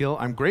not my skill.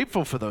 I'm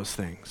grateful for those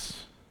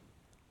things.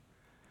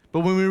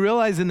 But when we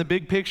realize in the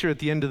big picture at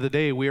the end of the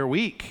day, we are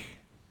weak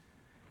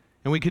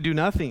and we could do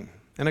nothing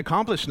and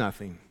accomplish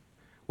nothing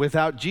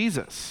without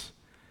Jesus.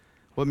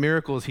 What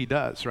miracles he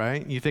does,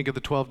 right? You think of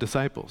the 12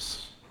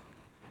 disciples,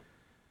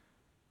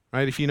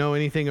 right? If you know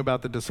anything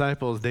about the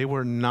disciples, they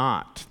were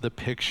not the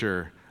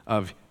picture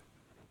of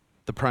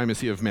the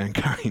primacy of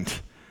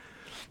mankind.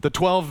 The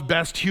 12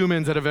 best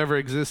humans that have ever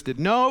existed.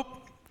 Nope.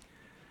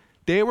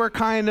 They were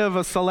kind of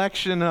a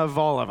selection of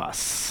all of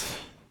us.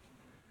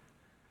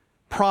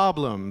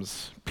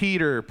 Problems.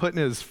 Peter putting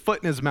his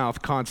foot in his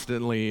mouth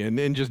constantly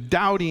and just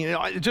doubting.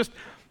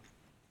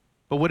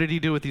 But what did he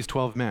do with these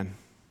 12 men?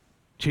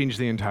 Changed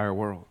the entire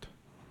world.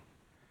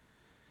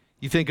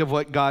 You think of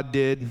what God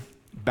did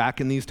back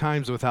in these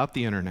times without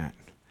the internet,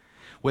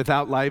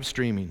 without live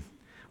streaming,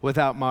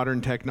 without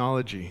modern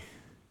technology.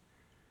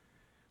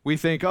 We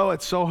think, oh,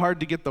 it's so hard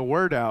to get the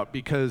word out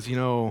because,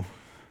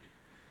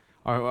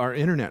 our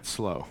internet's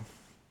slow.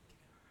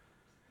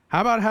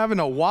 How about having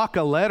to walk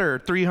a letter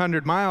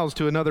 300 miles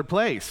to another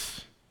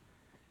place?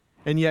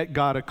 And yet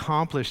God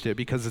accomplished it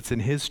because it's in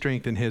his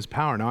strength and his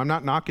power. Now, I'm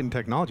not knocking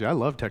technology. I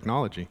love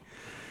technology.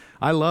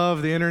 I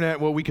love the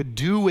internet, what we could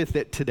do with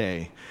it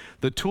today,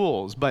 the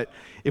tools. But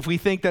if we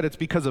think that it's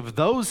because of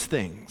those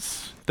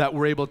things that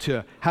we're able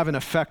to have an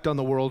effect on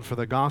the world for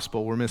the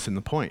gospel, we're missing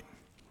the point.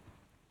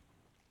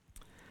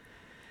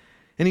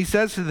 And he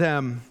says to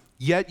them,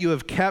 yet you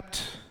have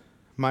kept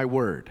my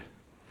word.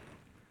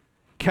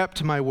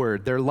 Kept my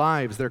word. Their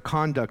lives, their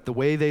conduct, the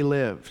way they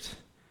lived,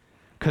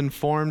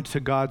 conformed to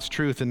God's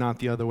truth and not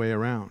the other way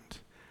around.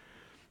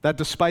 That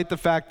despite the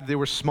fact that they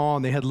were small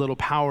and they had little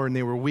power and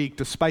they were weak,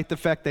 despite the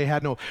fact they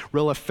had no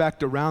real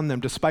effect around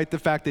them, despite the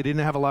fact they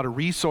didn't have a lot of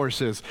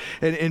resources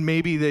and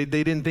maybe they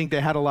didn't think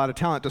they had a lot of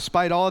talent,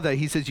 despite all of that,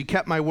 he says, you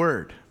kept my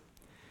word.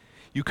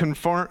 You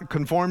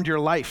conformed your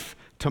life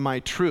to my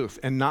truth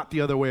and not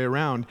the other way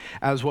around,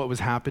 as what was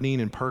happening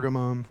in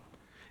Pergamum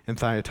and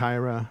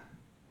Thyatira.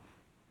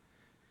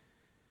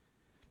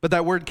 But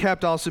that word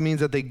kept also means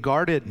that they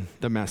guarded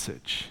the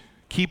message.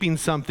 Keeping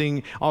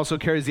something also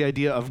carries the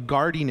idea of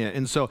guarding it.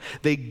 And so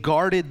they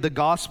guarded the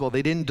gospel.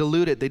 They didn't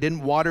dilute it. They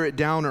didn't water it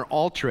down or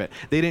alter it.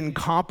 They didn't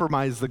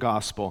compromise the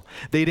gospel.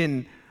 They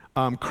didn't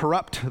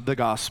corrupt the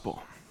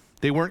gospel.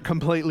 They weren't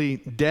completely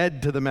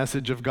dead to the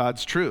message of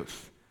God's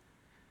truth.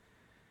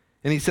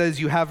 And he says,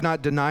 you have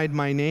not denied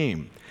my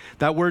name.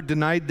 That word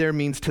denied there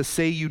means to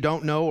say you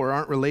don't know or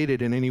aren't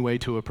related in any way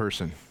to a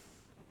person.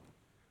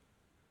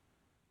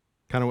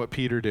 Kind of what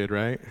Peter did,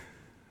 right?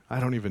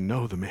 I don't even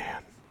know the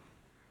man.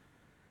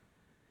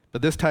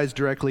 But this ties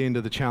directly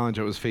into the challenge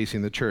that was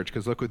facing the church,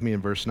 because look with me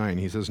in verse 9.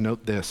 He says,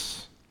 note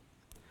this.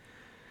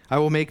 I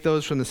will make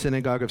those from the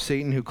synagogue of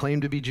Satan who claim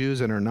to be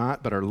Jews and are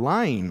not, but are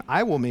lying.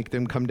 I will make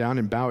them come down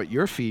and bow at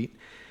your feet,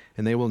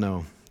 and they will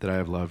know that I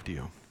have loved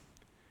you.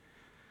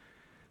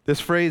 This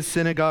phrase,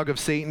 synagogue of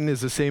Satan,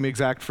 is the same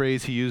exact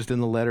phrase he used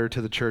in the letter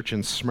to the church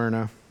in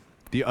Smyrna,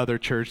 the other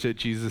church that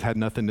Jesus had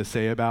nothing to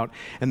say about.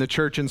 And the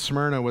church in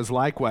Smyrna was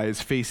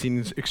likewise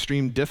facing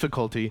extreme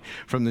difficulty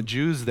from the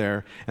Jews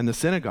there and the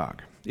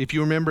synagogue. If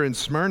you remember in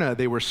Smyrna,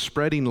 they were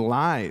spreading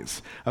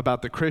lies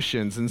about the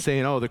Christians and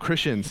saying, oh, the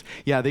Christians,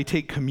 yeah, they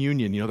take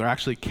communion. They're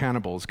actually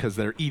cannibals because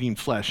they're eating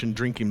flesh and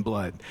drinking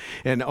blood.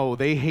 And, oh,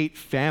 they hate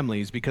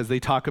families because they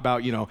talk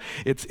about,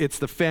 it's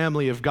the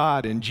family of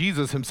God. And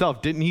Jesus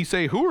himself, didn't he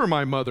say, who are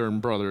my mother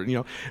and brother?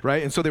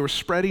 Right? And so they were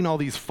spreading all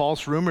these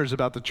false rumors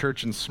about the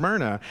church in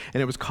Smyrna,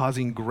 and it was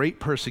causing great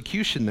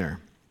persecution there.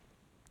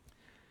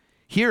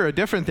 Here, a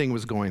different thing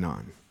was going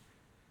on.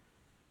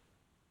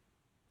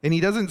 And he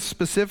doesn't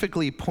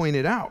specifically point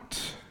it out.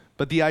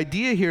 But the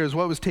idea here is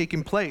what was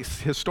taking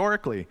place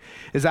historically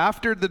is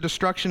after the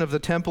destruction of the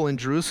temple in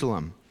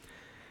Jerusalem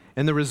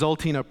and the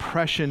resulting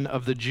oppression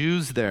of the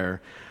Jews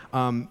there,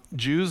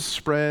 Jews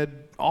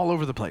spread all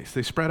over the place.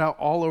 They spread out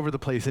all over the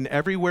place. And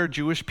everywhere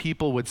Jewish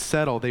people would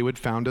settle, they would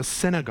found a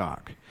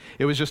synagogue.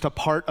 It was just a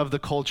part of the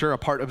culture, a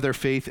part of their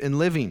faith and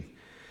living.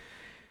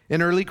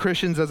 And early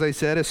Christians, as I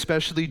said,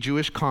 especially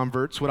Jewish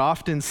converts, would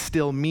often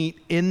still meet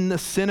in the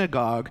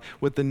synagogue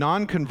with the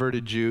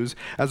non-converted Jews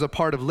as a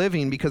part of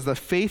living because the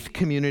faith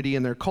community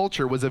in their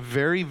culture was a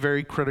very,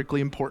 very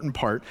critically important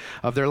part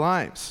of their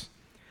lives.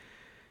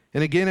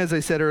 And again, as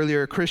I said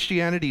earlier,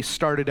 Christianity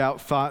started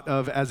out thought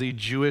of as a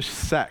Jewish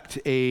sect,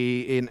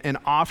 an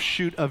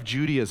offshoot of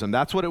Judaism.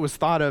 That's what it was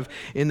thought of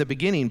in the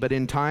beginning. But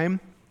in time,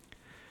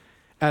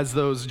 as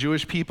those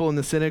Jewish people in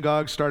the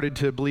synagogue started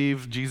to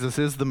believe Jesus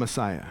is the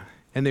Messiah,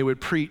 and they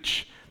would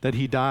preach that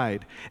he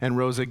died and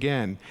rose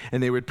again,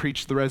 and they would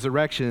preach the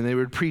resurrection, and they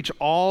would preach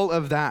all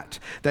of that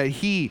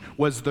he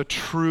was the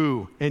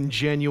true and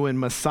genuine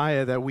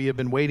Messiah that we have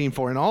been waiting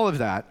for, and all of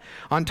that,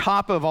 on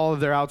top of all of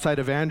their outside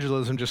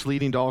evangelism just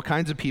leading to all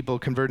kinds of people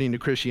converting to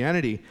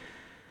Christianity.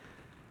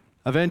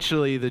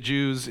 Eventually, the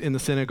Jews in the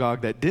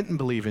synagogue that didn't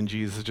believe in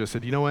Jesus just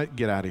said, you know what,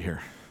 get out of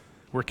here.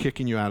 We're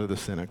kicking you out of the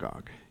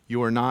synagogue.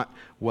 You are not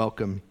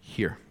welcome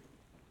here.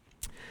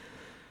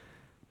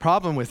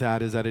 Problem with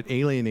that is that it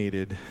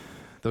alienated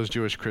those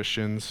Jewish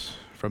Christians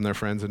from their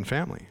friends and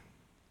family.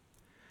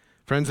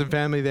 Friends and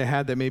family they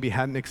had that maybe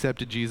hadn't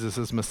accepted Jesus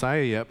as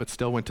Messiah yet, but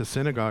still went to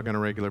synagogue on a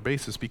regular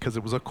basis because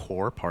it was a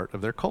core part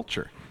of their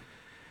culture.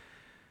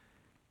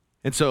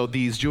 And so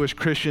these Jewish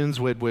Christians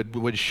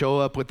would show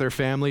up with their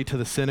family to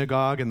the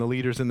synagogue, and the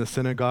leaders in the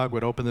synagogue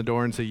would open the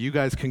door and say, you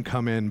guys can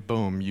come in.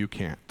 Boom, you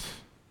can't.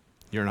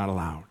 You're not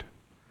allowed.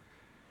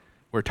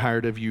 We're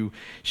tired of you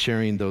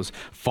sharing those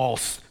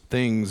false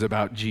things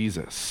about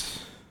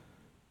Jesus.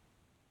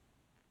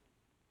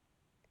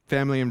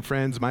 Family and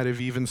friends might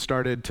have even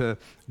started to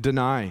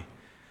deny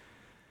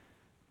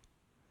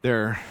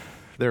their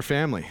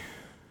family,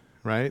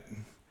 right?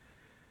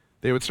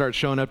 They would start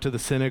showing up to the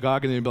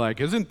synagogue and they'd be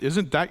like,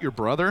 isn't that your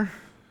brother?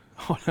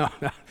 Oh, no,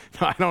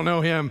 I don't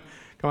know him.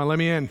 Come on, let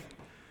me in.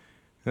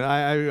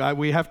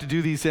 We have to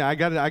do these things. I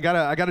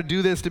gotta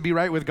do this to be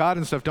right with God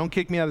and stuff. Don't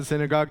kick me out of the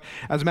synagogue.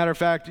 As a matter of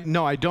fact,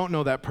 no, I don't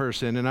know that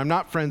person, and I'm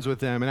not friends with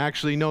them. And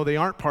actually, no, they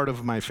aren't part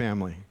of my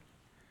family.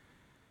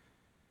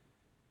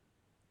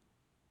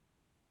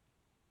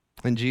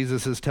 And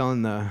Jesus is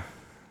telling the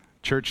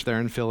church there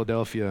in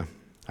Philadelphia,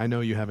 I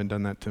know you haven't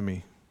done that to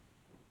me.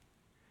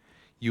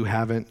 You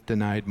haven't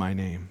denied my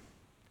name.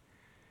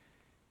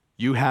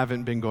 You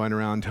haven't been going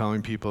around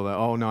telling people that,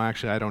 oh no,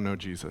 actually, I don't know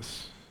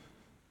Jesus.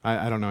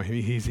 I don't know.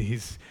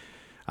 He's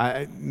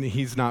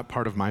not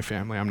part of my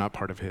family. I'm not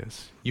part of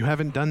his. You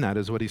haven't done that,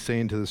 is what he's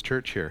saying to this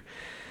church here.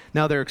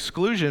 Now, their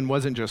exclusion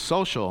wasn't just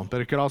social, but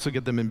it could also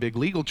get them in big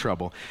legal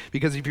trouble.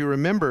 Because if you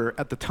remember,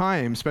 at the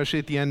time, especially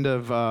at the end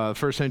of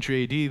first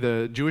century AD,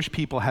 the Jewish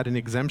people had an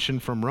exemption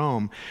from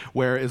Rome,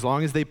 where as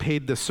long as they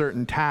paid this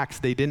certain tax,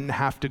 they didn't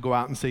have to go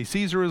out and say,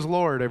 Caesar is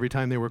Lord, every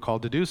time they were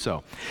called to do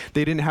so.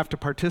 They didn't have to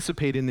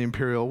participate in the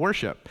imperial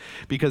worship,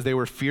 because they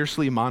were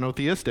fiercely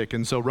monotheistic.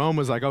 And so Rome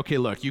was like, okay,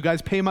 look, you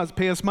guys pay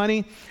us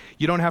money,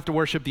 you don't have to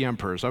worship the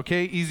emperors,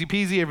 okay? Easy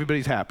peasy,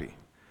 everybody's happy.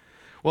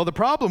 Well, the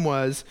problem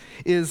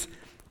is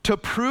to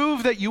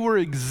prove that you were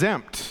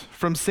exempt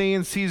from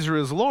saying Caesar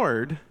is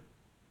Lord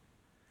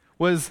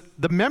was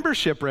the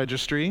membership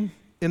registry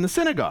in the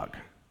synagogue.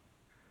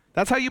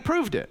 That's how you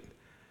proved it.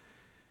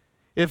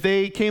 If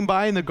they came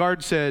by and the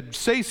guard said,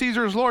 say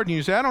Caesar is Lord, and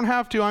you say, I don't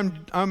have to,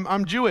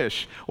 I'm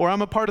Jewish, or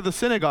I'm a part of the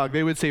synagogue,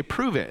 they would say,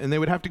 prove it. And they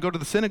would have to go to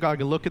the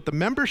synagogue and look at the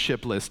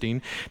membership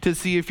listing to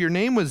see if your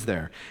name was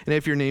there. And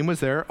if your name was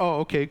there, oh,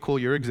 okay, cool,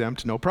 you're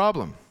exempt, no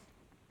problem.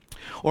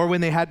 Or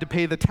when they had to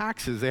pay the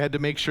taxes, they had to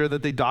make sure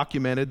that they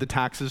documented the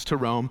taxes to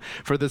Rome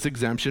for this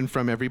exemption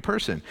from every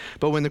person.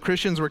 But when the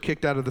Christians were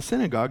kicked out of the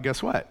synagogue,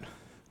 guess what?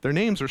 Their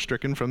names were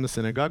stricken from the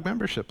synagogue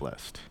membership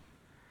list.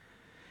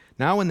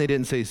 Now when they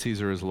didn't say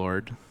Caesar is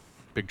Lord,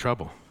 big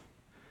trouble.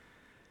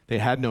 They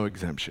had no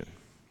exemption.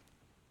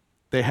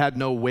 They had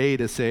no way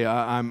to say,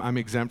 I'm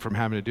exempt from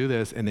having to do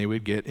this, and they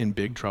would get in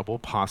big trouble,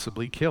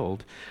 possibly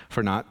killed,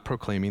 for not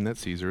proclaiming that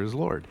Caesar is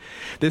Lord.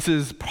 This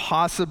is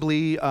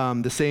possibly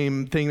the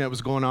same thing that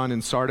was going on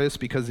in Sardis,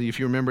 because if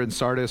you remember in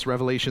Sardis,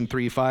 Revelation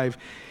 3:5,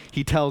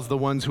 he tells the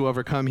ones who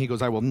overcome, he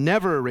goes, I will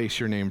never erase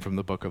your name from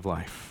the book of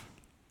life.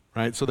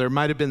 Right? So there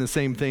might have been the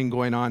same thing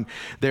going on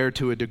there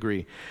to a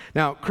degree.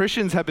 Now,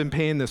 Christians have been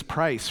paying this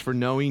price for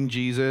knowing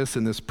Jesus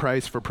and this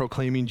price for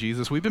proclaiming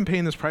Jesus. We've been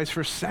paying this price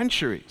for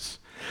centuries.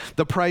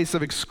 The price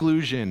of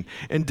exclusion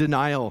and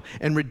denial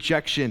and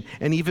rejection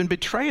and even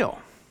betrayal.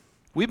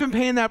 We've been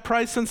paying that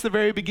price since the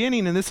very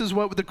beginning, and this is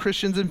what the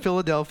Christians in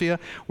Philadelphia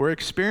were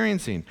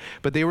experiencing.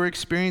 But they were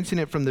experiencing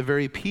it from the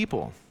very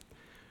people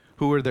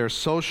who were their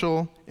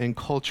social and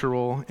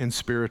cultural and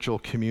spiritual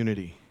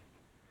community,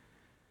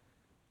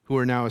 who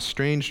are now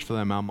estranged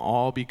from them,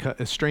 all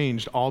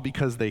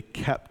because they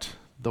kept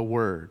the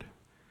word.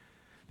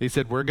 They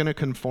said, we're going to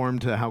conform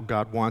to how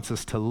God wants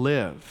us to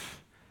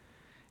live,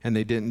 and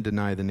they didn't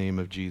deny the name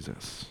of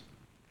Jesus.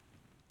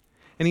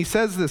 And he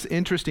says this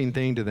interesting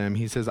thing to them.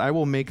 He says, I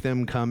will make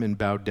them come and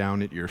bow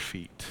down at your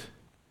feet.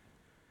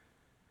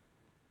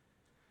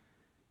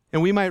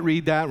 And we might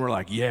read that and we're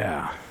like,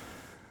 yeah,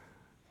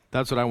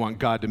 that's what I want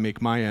God to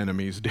make my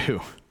enemies do,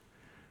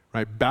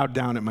 right? Bow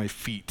down at my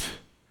feet.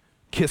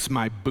 Kiss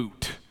my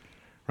boot,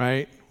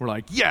 right? We're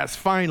like, yes,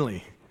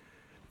 finally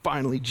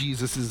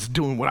Jesus is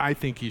doing what I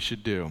think he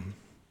should do.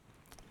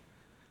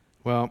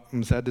 Well,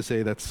 I'm sad to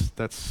say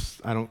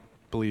that's I don't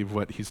believe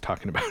what he's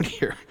talking about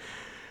here.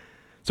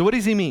 So what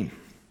does he mean?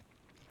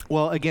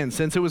 Well, again,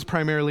 since it was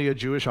primarily a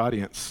Jewish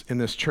audience in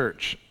this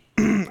church,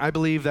 I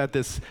believe that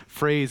this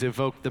phrase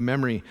evoked the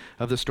memory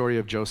of the story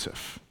of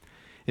Joseph.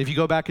 If you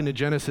go back into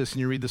Genesis and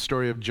you read the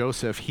story of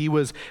Joseph, he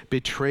was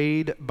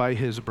betrayed by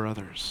his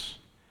brothers.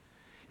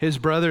 His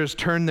brothers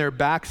turned their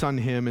backs on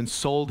him and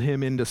sold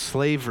him into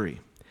slavery.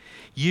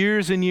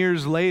 Years and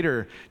years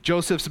later,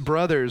 Joseph's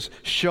brothers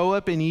show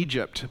up in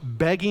Egypt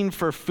begging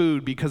for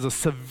food because a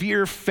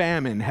severe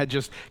famine had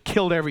just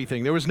killed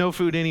everything. There was no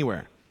food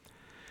anywhere.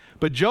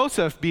 But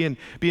Joseph, being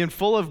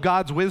full of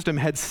God's wisdom,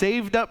 had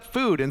saved up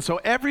food. And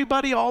so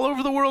everybody all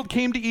over the world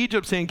came to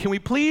Egypt saying, can we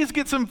please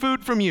get some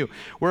food from you?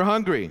 We're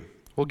hungry.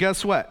 Well,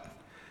 guess what?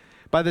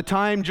 By the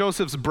time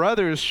Joseph's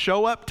brothers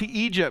show up to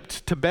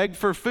Egypt to beg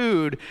for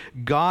food,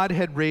 God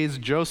had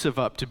raised Joseph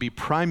up to be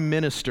prime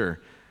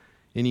minister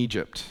in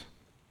Egypt.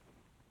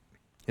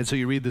 And so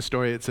you read the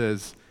story, it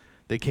says,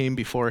 they came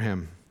before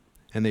him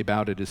and they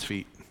bowed at his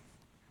feet,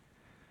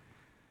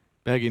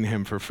 begging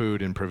him for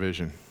food and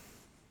provision.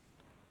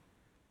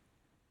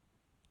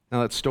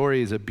 Now that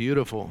story is a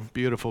beautiful,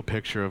 beautiful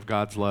picture of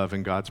God's love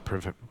and God's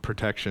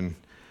protection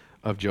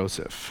of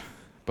Joseph.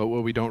 But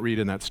what we don't read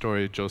in that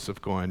story is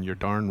Joseph going, you're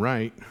darn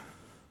right.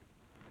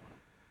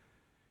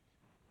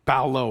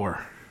 Bow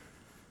lower.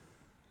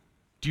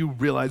 Do you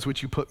realize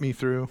what you put me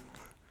through?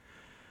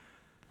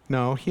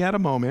 No, he had a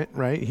moment,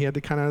 right? He had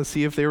to kind of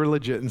see if they were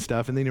legit and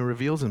stuff, and then he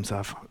reveals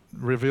himself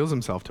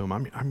to him.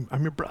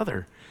 I'm your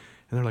brother.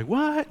 And they're like,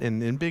 what?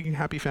 And big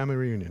happy family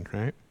reunion,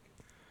 right?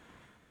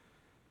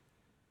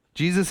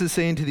 Jesus is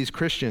saying to these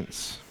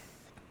Christians,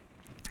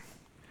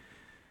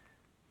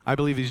 I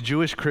believe these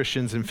Jewish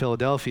Christians in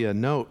Philadelphia,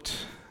 note,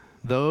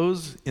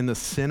 those in the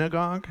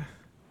synagogue,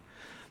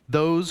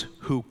 those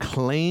who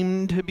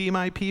claim to be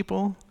my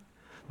people,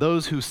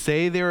 those who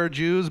say they are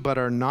Jews but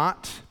are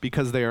not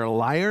because they are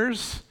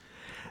liars,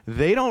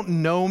 they don't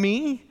know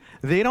me,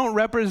 they don't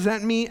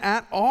represent me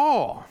at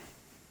all.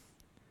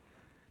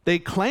 They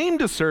claim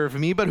to serve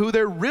me, but who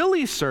they're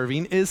really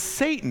serving is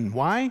Satan.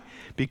 Why?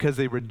 Because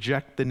they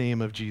reject the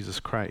name of Jesus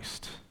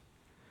Christ.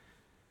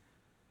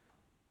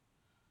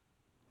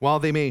 While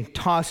they may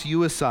toss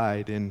you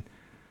aside and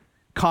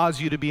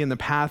cause you to be in the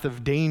path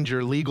of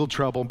danger, legal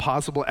trouble,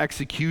 possible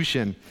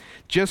execution,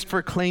 just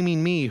for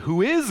claiming me,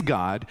 who is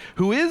God,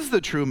 who is the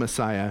true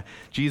Messiah,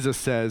 Jesus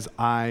says,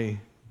 I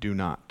do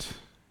not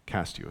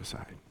cast you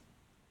aside.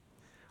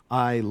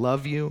 I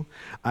love you,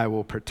 I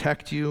will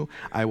protect you,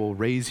 I will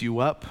raise you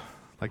up,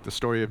 like the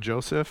story of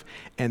Joseph,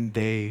 and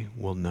they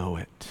will know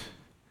it.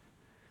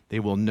 They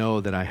will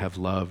know that I have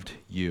loved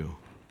you.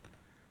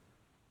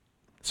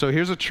 So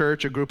here's a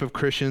church, a group of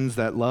Christians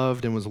that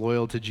loved and was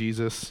loyal to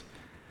Jesus,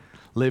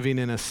 living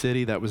in a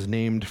city that was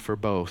named for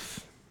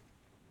both.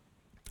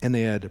 And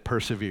they had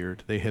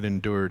persevered, they had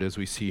endured, as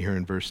we see here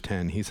in verse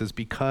 10. He says,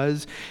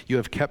 because you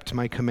have kept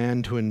my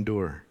command to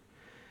endure,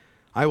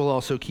 I will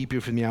also keep you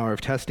from the hour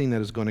of testing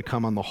that is going to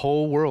come on the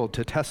whole world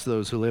to test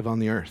those who live on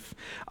the earth.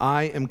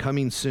 I am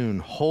coming soon.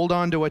 Hold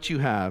on to what you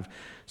have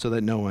so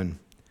that no one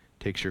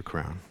takes your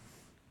crown.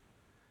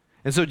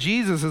 And so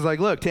Jesus is like,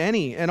 look, to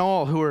any and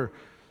all who are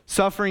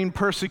suffering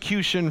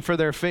persecution for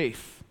their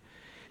faith,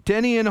 to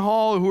any and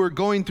all who are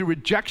going through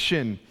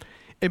rejection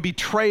and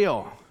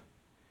betrayal,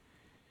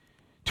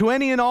 to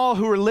any and all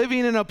who are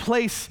living in a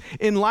place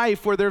in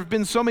life where there have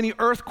been so many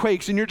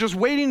earthquakes and you're just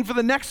waiting for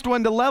the next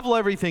one to level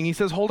everything, he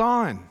says, hold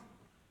on.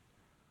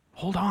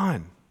 Hold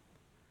on.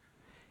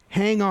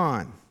 Hang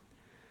on.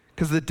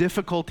 Because the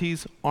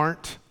difficulties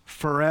aren't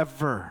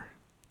forever.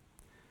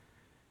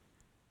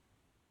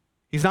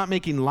 He's not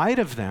making light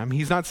of them.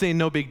 He's not saying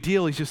no big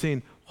deal. He's just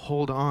saying,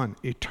 hold on.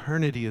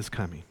 Eternity is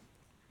coming.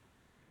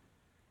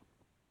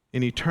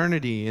 In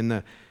eternity, in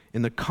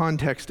the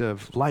context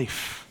of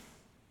life,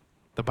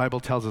 the Bible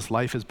tells us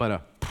life is but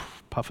a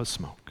puff of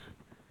smoke.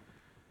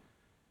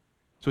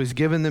 So he's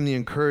given them the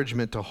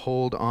encouragement to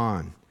hold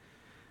on.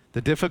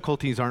 The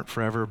difficulties aren't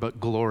forever, but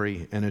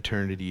glory and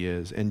eternity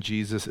is, and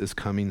Jesus is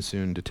coming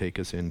soon to take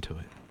us into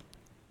it.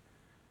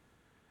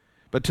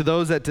 But to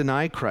those that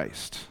deny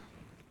Christ,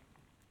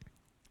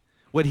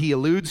 what he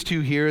alludes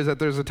to here is that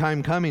there's a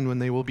time coming when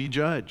they will be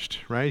judged,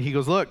 right? He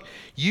goes, look,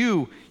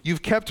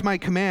 you've kept my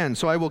command,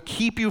 so I will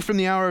keep you from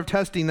the hour of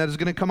testing that is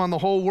going to come on the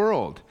whole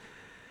world.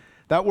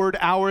 That word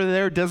hour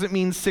there doesn't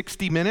mean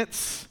 60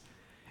 minutes.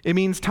 It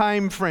means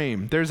time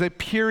frame. There's a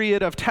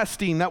period of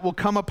testing that will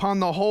come upon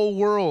the whole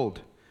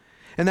world.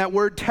 And that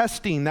word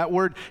testing, that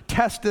word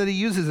test that he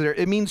uses there,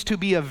 it means to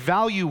be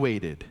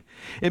evaluated.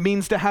 It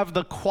means to have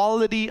the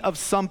quality of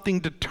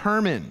something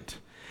determined.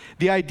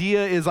 The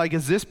idea is like,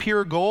 is this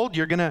pure gold?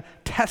 You're going to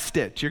test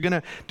it. You're going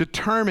to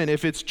determine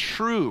if it's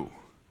true.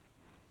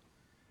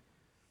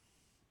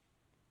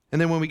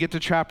 And then when we get to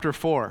chapter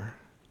 4,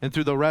 and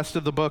through the rest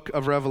of the book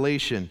of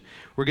Revelation,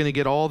 we're going to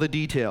get all the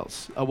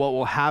details of what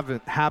will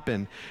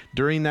happen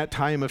during that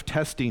time of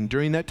testing,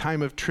 during that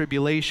time of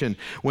tribulation,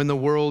 when the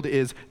world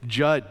is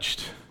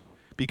judged,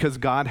 because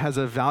God has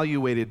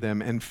evaluated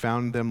them and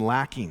found them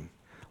lacking.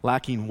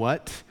 Lacking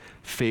what?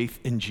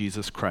 Faith in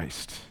Jesus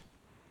Christ.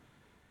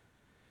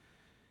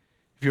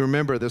 If you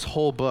remember this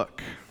whole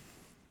book,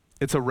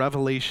 it's a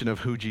revelation of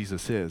who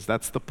Jesus is.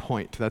 That's the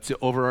point. That's the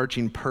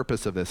overarching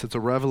purpose of this. It's a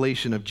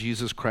revelation of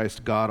Jesus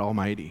Christ, God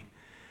Almighty.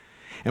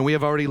 And we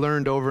have already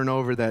learned over and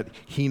over that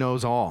he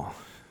knows all.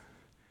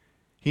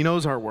 He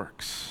knows our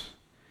works.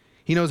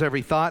 He knows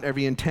every thought,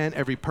 every intent,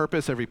 every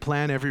purpose, every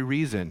plan, every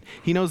reason.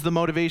 He knows the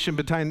motivation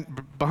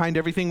behind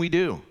everything we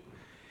do.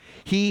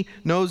 He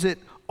knows it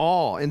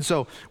all. And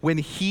so when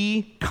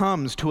he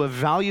comes to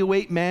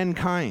evaluate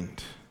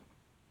mankind,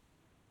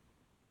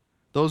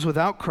 those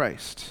without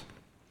Christ,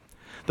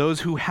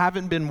 those who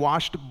haven't been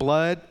washed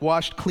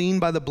clean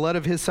by the blood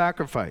of his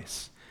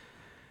sacrifice,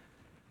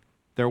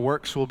 their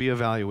works will be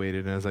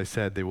evaluated, and as I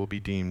said, they will be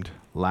deemed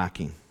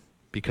lacking,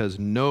 because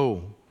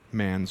no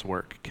man's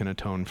work can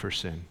atone for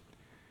sin.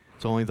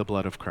 It's only the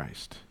blood of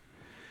Christ.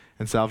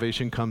 And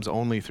salvation comes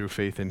only through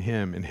faith in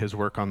him and his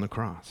work on the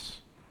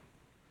cross.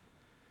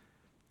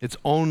 It's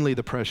only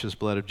the precious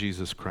blood of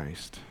Jesus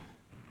Christ.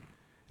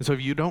 And so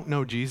if you don't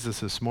know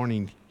Jesus this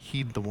morning,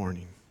 heed the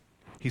warning.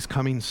 He's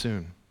coming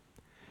soon.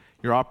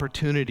 Your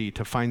opportunity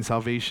to find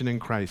salvation in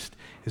Christ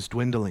is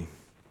dwindling,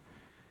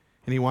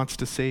 and he wants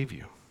to save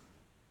you.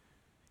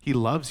 He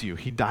loves you.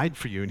 He died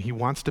for you, and he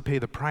wants to pay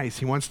the price.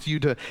 He wants you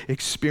to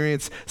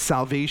experience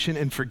salvation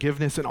and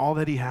forgiveness and all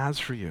that he has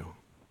for you.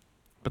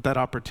 But that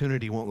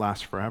opportunity won't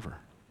last forever.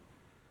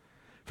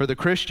 For the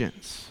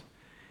Christians,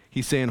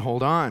 he's saying,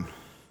 hold on.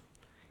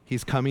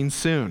 He's coming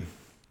soon,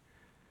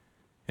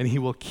 and he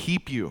will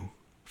keep you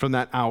from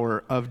that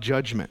hour of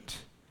judgment.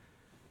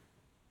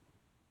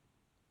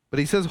 But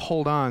he says,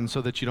 hold on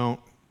so that you don't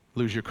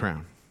lose your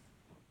crown.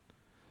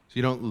 So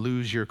you don't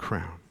lose your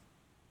crown.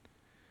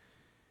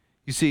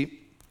 You see,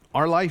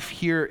 our life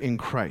here in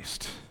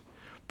Christ,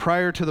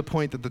 prior to the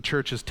point that the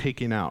church is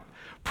taken out,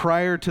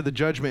 prior to the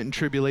judgment and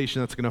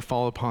tribulation that's going to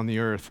fall upon the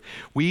earth,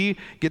 we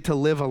get to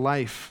live a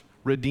life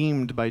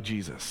redeemed by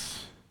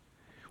Jesus.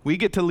 We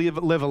get to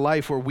live a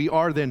life where we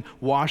are then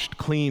washed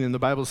clean, and the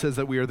Bible says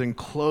that we are then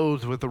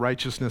clothed with the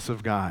righteousness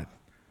of God.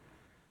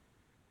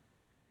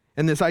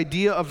 And this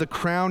idea of the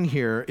crown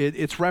here,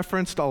 it's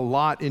referenced a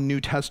lot in New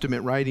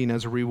Testament writing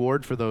as a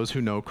reward for those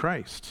who know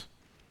Christ.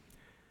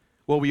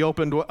 Well, we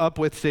opened up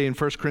with, say, in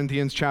 1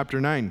 Corinthians chapter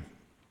 9.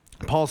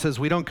 Paul says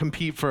we don't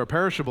compete for a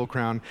perishable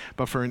crown,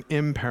 but for an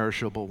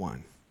imperishable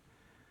one.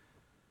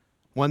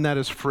 One that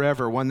is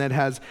forever, one that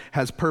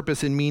has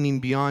purpose and meaning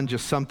beyond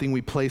just something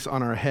we place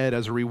on our head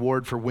as a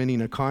reward for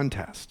winning a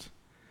contest.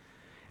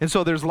 And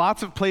so there's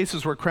lots of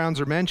places where crowns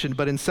are mentioned,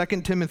 but in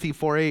 2 Timothy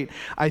 4:8,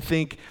 I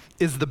think,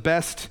 is the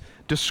best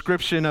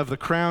description of the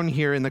crown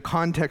here in the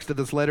context of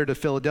this letter to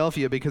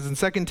Philadelphia, because in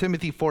 2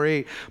 Timothy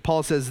 4:8,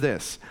 Paul says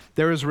this,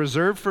 "There is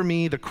reserved for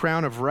me the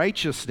crown of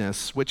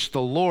righteousness, which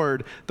the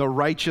Lord, the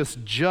righteous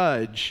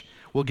judge,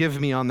 will give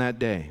me on that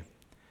day,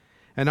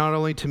 and not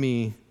only to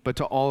me, but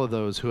to all of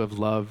those who have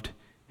loved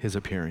his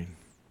appearing.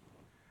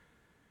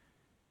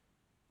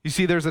 You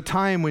see, there's a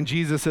time when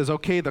Jesus says,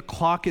 okay, the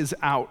clock is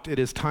out. It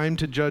is time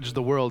to judge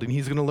the world. And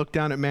he's going to look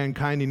down at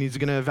mankind and he's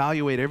going to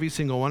evaluate every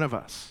single one of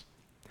us.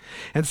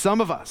 And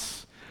some of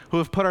us who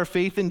have put our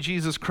faith in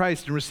Jesus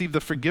Christ and received the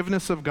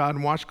forgiveness of God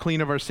and washed clean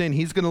of our sin,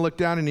 he's going to look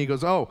down and he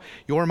goes, oh,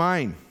 you're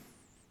mine.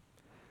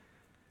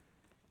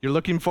 You're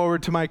looking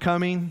forward to my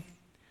coming.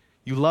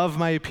 You love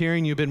my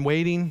appearing. You've been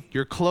waiting.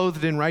 You're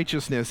clothed in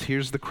righteousness.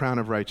 Here's the crown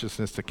of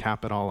righteousness to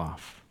cap it all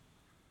off.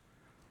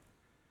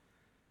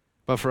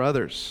 But for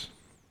others,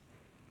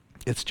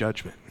 it's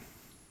judgment.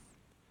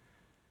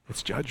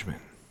 It's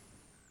judgment.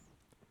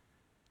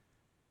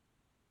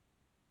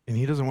 And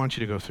he doesn't want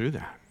you to go through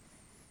that.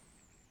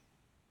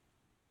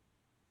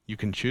 You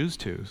can choose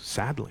to,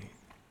 sadly,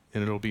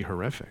 and it'll be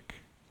horrific.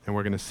 And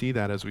we're going to see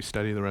that as we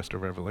study the rest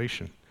of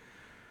Revelation.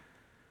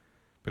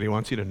 But he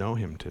wants you to know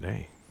him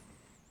today.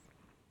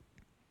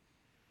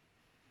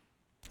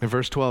 In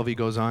verse 12, he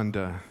goes on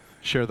to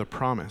share the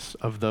promise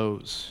of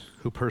those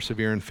who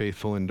persevere in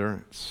faithful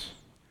endurance.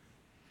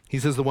 He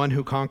says, the one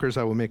who conquers,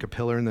 I will make a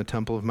pillar in the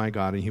temple of my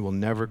God, and he will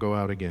never go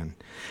out again.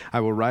 I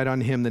will write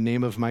on him the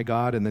name of my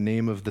God and the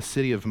name of the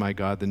city of my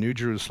God, the New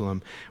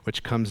Jerusalem,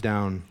 which comes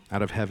down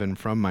out of heaven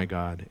from my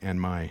God,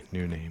 and my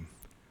new name.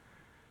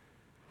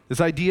 This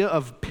idea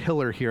of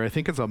pillar here, I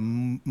think it's a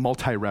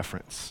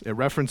multi-reference. It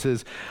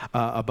references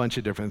a bunch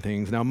of different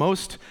things. Now,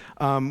 most,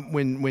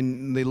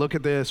 when they look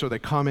at this or they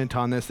comment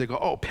on this, they go,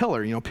 oh,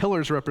 pillar. You know,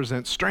 pillars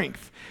represent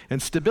strength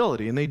and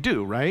stability, and they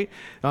do, right?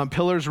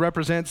 Pillars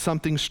represent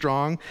something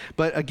strong.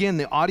 But again,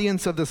 the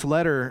audience of this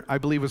letter, I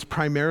believe, was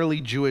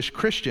primarily Jewish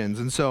Christians.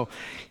 And so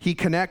he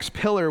connects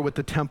pillar with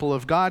the temple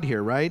of God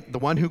here, right? The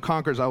one who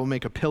conquers, I will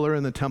make a pillar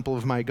in the temple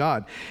of my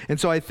God. And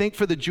so I think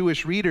for the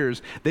Jewish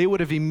readers, they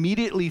would have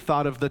immediately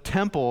thought of the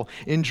temple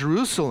in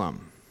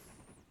Jerusalem,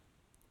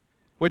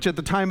 which at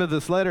the time of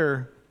this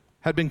letter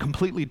had been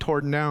completely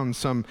torn down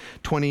some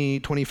 20,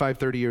 25,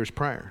 30 years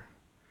prior.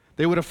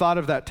 They would have thought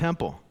of that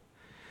temple.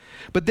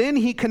 But then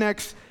he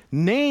connects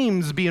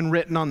names being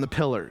written on the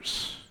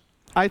pillars.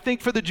 I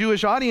think for the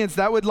Jewish audience,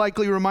 that would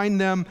likely remind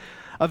them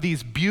of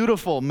these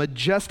beautiful,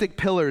 majestic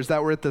pillars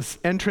that were at the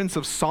entrance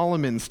of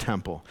Solomon's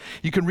temple.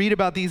 You can read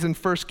about these in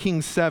 1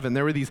 Kings 7.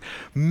 There were these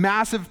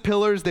massive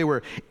pillars. They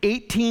were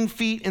 18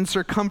 feet in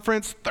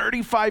circumference,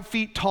 35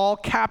 feet tall,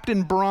 capped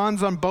in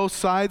bronze on both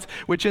sides,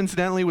 which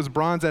incidentally was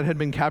bronze that had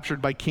been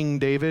captured by King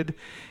David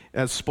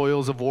as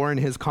spoils of war in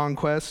his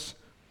conquests.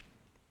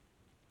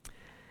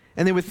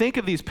 And they would think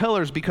of these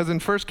pillars because in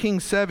 1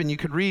 Kings 7, you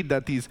could read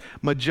that these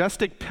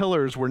majestic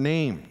pillars were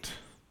named.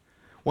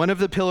 One of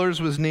the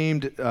pillars was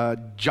named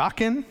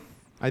Jachin,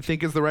 I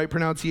think is the right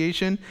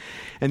pronunciation,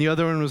 and the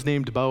other one was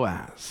named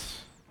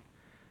Boaz.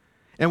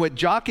 And what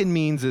Jachin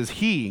means is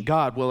he,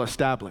 God, will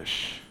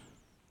establish.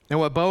 And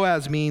what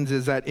Boaz means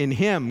is that in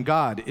him,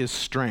 God is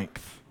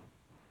strength.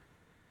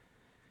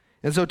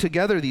 And so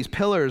together, these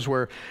pillars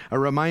were a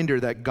reminder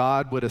that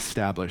God would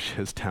establish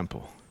his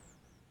temple.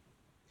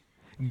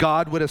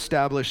 God would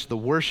establish the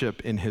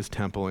worship in his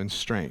temple in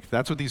strength.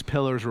 That's what these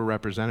pillars were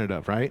representative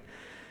of, right?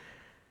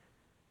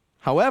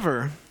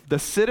 However, the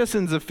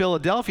citizens of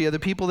Philadelphia, the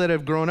people that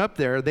have grown up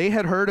there, they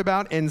had heard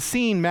about and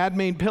seen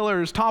man-made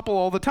pillars topple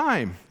all the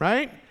time,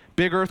 right?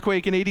 Big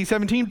earthquake in AD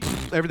 17,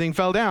 everything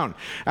fell down.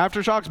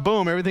 Aftershocks,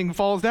 boom, everything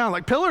falls down.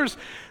 Like pillars,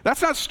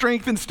 that's not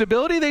strength and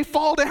stability. They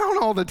fall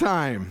down all the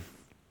time.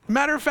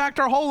 Matter of fact,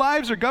 our whole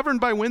lives are governed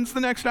by when's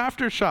the next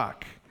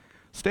aftershock.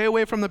 Stay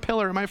away from the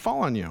pillar, it might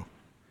fall on you.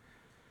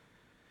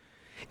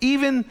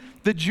 Even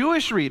the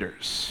Jewish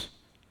readers,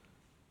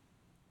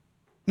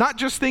 not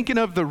just thinking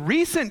of the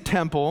recent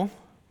temple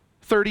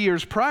 30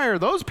 years prior,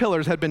 those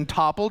pillars had been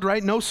toppled,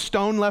 right? No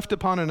stone left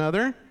upon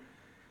another.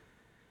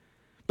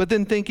 But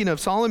then thinking of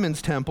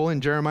Solomon's temple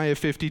in Jeremiah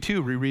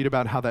 52, we read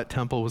about how that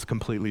temple was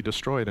completely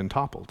destroyed and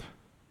toppled.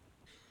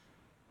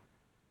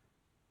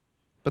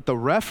 But the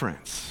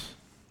reference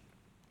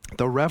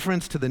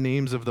to the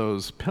names of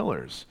those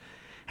pillars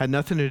had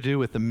nothing to do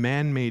with the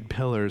man-made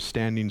pillars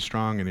standing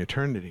strong in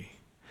eternity.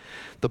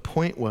 The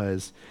point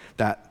was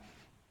that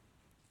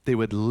they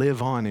would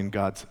live on in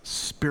God's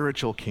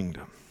spiritual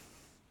kingdom,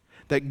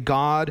 that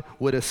God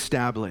would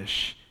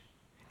establish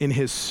in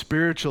his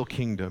spiritual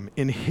kingdom,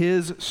 in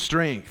his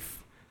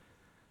strength,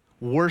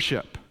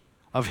 worship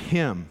of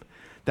him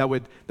that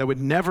would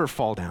never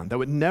fall down, that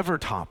would never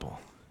topple.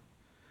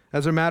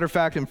 As a matter of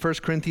fact, in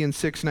 1 Corinthians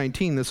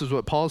 6:19, this is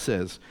what Paul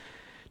says,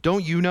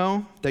 "Don't you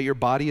know that your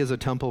body is a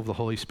temple of the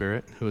Holy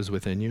Spirit who is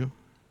within you,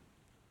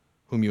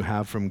 whom you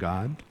have from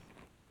God?"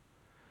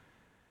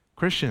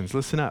 Christians,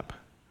 listen up.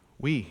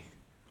 We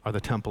are the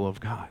temple of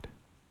God.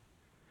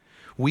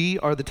 We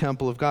are the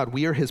temple of God.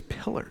 We are his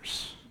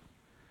pillars.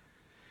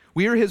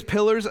 We are his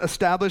pillars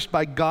established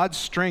by God's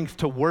strength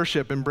to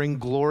worship and bring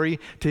glory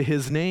to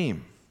his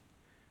name.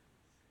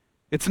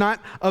 It's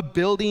not a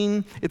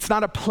building, it's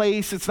not a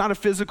place, it's not a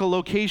physical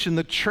location.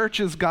 The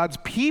church is God's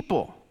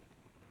people.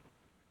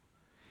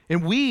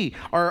 And we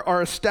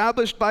are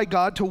established by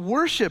God to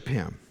worship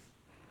him.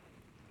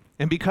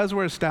 And because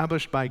we're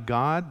established by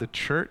God, the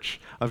church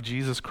of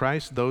Jesus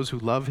Christ, those who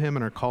love him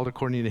and are called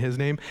according to his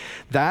name,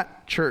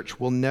 that church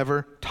will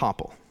never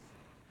topple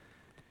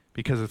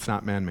because it's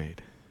not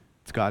man-made.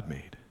 It's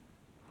God-made.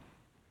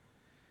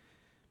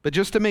 But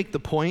just to make the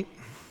point,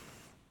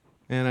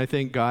 and I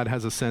think God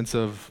has a sense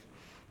of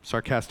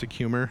sarcastic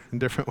humor in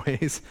different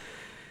ways,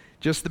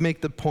 just to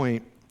make the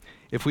point,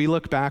 if we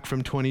look back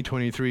from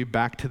 2023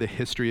 back to the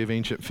history of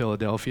ancient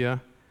Philadelphia,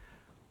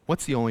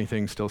 what's the only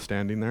thing still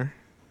standing there?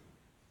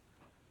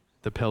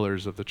 The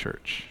pillars of the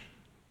church,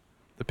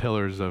 the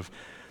pillars of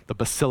the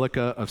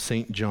Basilica of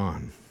St.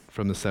 John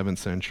from the 7th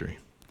century.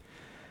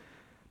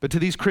 But to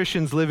these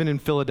Christians living in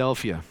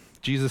Philadelphia,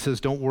 Jesus says,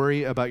 don't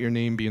worry about your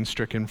name being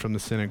stricken from the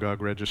synagogue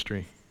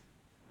registry.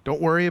 Don't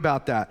worry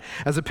about that.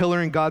 As a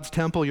pillar in God's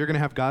temple, you're going to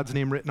have God's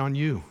name written on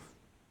you.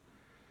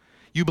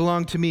 You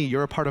belong to me.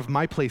 You're a part of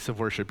my place of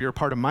worship. You're a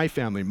part of my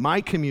family,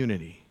 my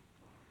community.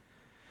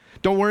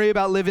 Don't worry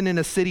about living in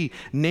a city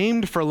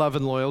named for love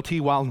and loyalty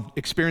while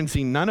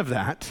experiencing none of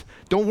that.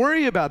 Don't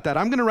worry about that.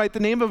 I'm going to write the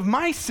name of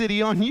my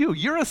city on you.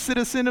 You're a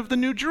citizen of the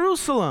New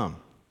Jerusalem.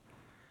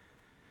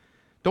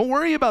 Don't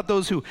worry about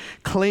those who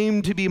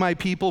claim to be my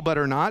people but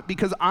are not,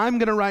 because I'm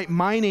going to write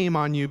my name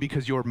on you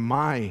because you're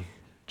my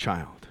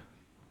child.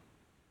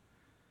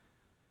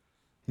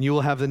 And you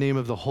will have the name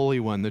of the Holy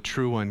One, the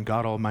true one,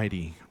 God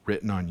Almighty,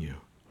 written on you.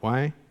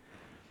 Why?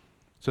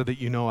 So that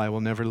you know I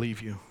will never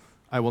leave you.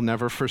 I will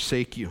never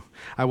forsake you.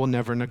 I will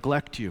never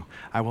neglect you.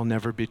 I will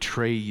never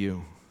betray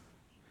you.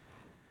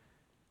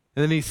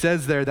 And then he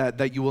says there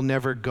that you will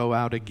never go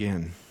out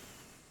again.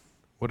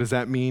 What does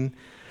that mean?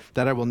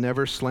 That I will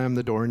never slam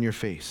the door in your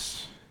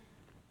face.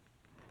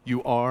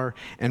 You are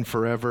and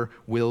forever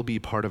will be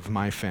part of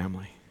my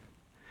family.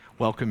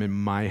 Welcome in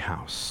my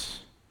house.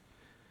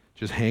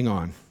 Just hang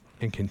on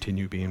and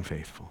continue being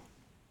faithful.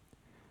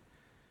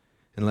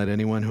 And let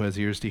anyone who has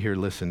ears to hear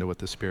listen to what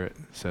the Spirit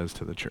says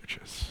to the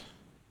churches.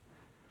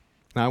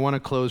 Now I want to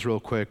close real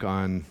quick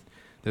on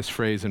this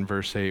phrase in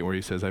verse 8 where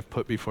he says, I've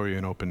put before you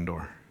an open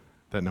door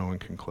that no one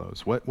can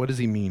close. What does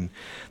he mean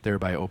there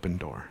by open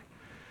door?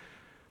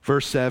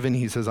 Verse 7,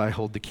 he says, I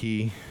hold the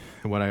key,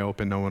 and what I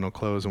open, no one will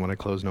close, and what I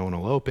close, no one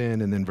will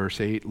open. And then verse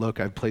 8, look,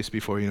 I've placed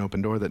before you an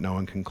open door that no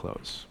one can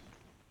close.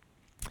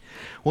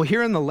 Well,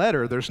 here in the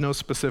letter, there's no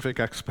specific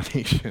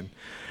explanation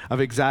of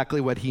exactly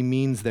what he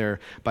means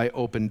there by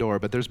open door,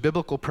 but there's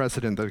biblical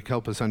precedent that can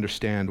help us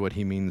understand what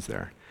he means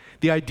there.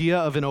 The idea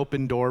of an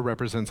open door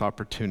represents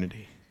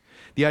opportunity.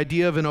 The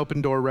idea of an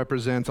open door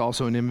represents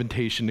also an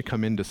invitation to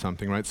come into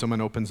something, right?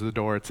 Someone opens the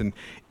door, it's an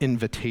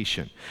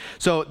invitation.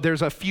 So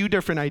there's a few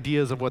different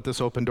ideas of what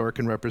this open door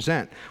can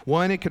represent.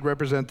 One, it could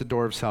represent the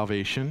door of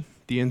salvation,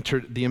 the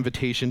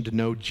invitation to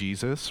know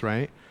Jesus,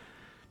 right?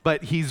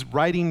 But he's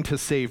writing to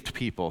saved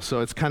people. So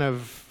it's kind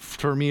of,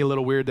 for me, a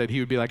little weird that he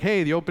would be like,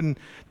 hey, the open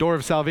door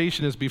of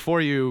salvation is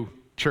before you,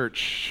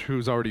 church,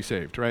 who's already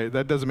saved, right?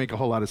 That doesn't make a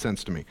whole lot of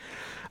sense to me.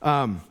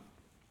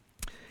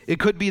 It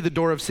could be the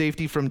door of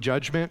safety from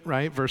judgment,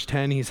 right? Verse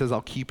 10, he says,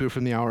 I'll keep you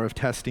from the hour of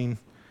testing.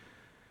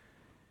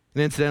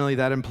 And incidentally,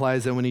 that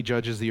implies that when he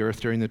judges the earth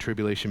during the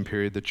tribulation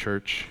period, the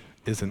church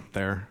isn't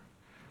there.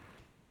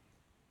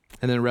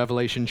 And then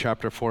Revelation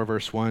chapter 4,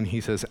 verse 1,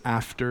 he says,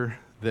 after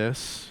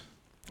this,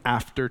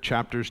 after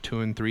chapters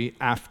 2 and 3,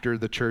 after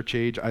the church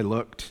age, I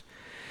looked,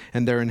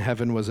 and there in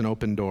heaven was an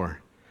open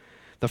door.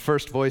 The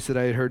first voice that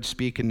I had heard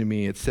speaking to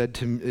me, it said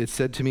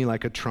to me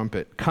like a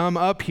trumpet, come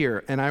up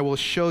here, and I will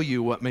show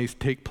you what may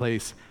take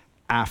place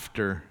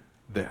after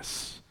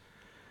this.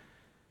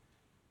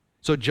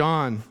 So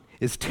John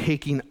is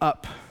taken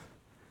up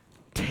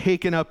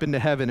into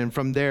heaven, and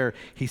from there,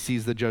 he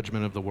sees the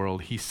judgment of the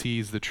world. He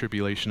sees the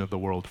tribulation of the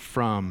world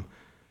from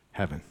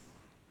heaven.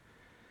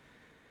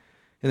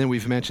 And then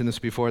we've mentioned this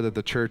before, that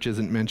the church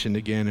isn't mentioned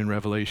again in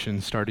Revelation,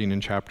 starting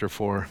in chapter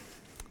 4.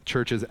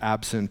 Church is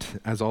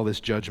absent as all this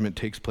judgment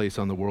takes place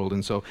on the world.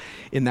 And so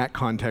in that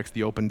context,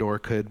 the open door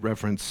could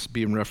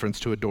be in reference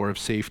to a door of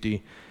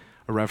safety,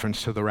 a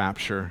reference to the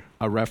rapture,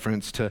 a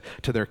reference to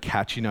their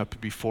catching up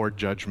before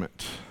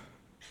judgment.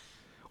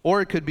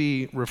 Or it could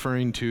be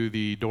referring to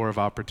the door of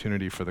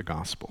opportunity for the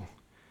gospel.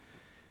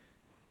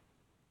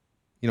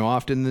 You know,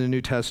 often in the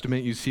New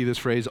Testament, you see this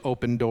phrase,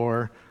 open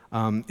door,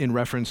 in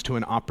reference to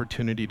an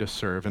opportunity to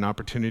serve, an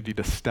opportunity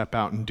to step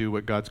out and do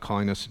what God's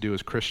calling us to do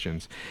as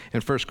Christians. In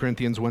 1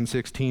 Corinthians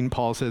 1:16,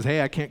 Paul says,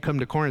 hey, I can't come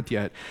to Corinth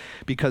yet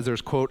because there's,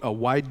 quote, a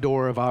wide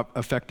door of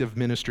effective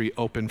ministry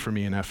open for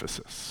me in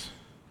Ephesus.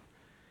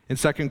 In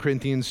 2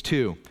 Corinthians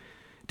 2,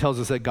 it tells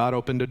us that God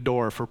opened a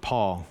door for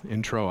Paul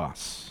in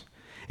Troas.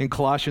 In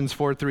Colossians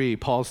 4:3,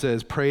 Paul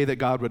says, pray that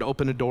God would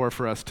open a door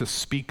for us to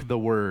speak the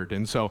word.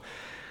 And so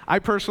I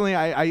personally,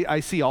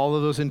 I see all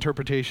of those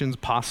interpretations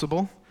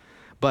possible.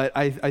 But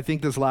I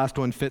think this last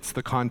one fits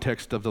the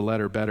context of the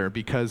letter better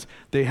because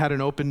they had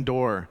an open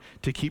door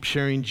to keep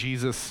sharing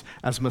Jesus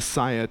as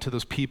Messiah to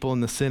those people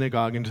in the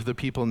synagogue and to the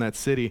people in that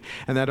city.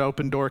 And that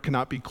open door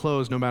cannot be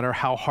closed no matter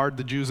how hard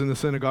the Jews in the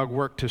synagogue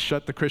worked to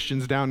shut the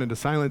Christians down and to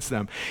silence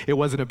them. It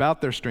wasn't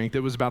about their strength, it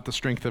was about the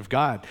strength of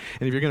God.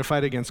 And if you're going to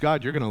fight against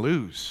God, you're going to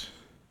lose.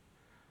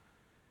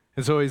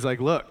 And so he's like,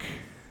 look,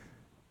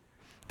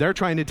 they're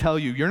trying to tell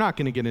you, you're not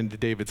going to get into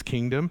David's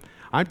kingdom.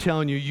 I'm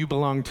telling you, you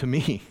belong to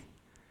me.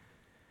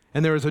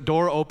 And there is a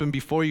door open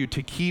before you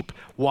to keep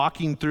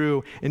walking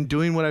through and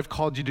doing what I've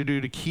called you to do,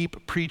 to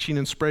keep preaching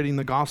and spreading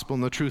the gospel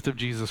and the truth of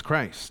Jesus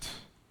Christ.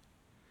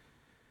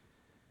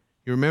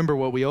 You remember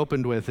what we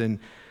opened with in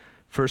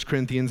 1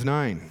 Corinthians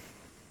 9.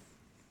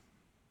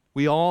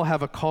 We all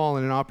have a call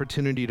and an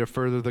opportunity to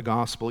further the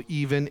gospel,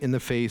 even in the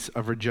face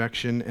of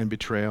rejection and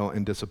betrayal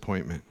and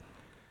disappointment.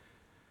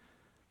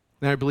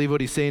 And I believe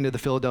what he's saying to the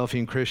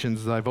Philadelphian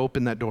Christians is, I've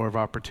opened that door of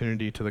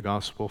opportunity to the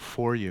gospel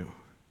for you.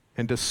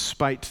 And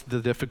despite the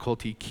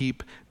difficulty,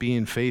 keep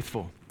being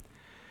faithful.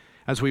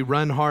 As we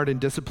run hard and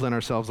discipline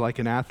ourselves like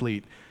an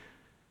athlete,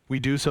 we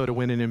do so to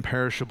win an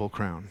imperishable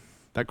crown.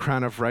 That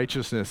crown of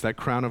righteousness, that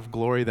crown of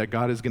glory that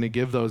God is going to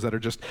give those that are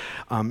just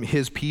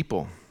his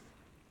people.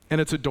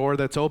 And it's a door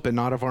that's open,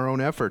 not of our own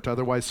effort.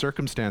 Otherwise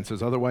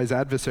circumstances, otherwise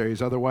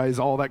adversaries, otherwise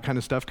all that kind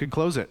of stuff could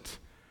close it.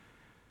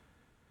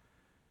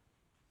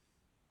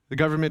 The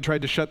government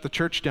tried to shut the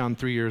church down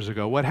 3 years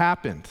ago. What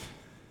happened?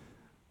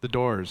 The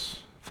doors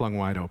flung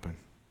wide open.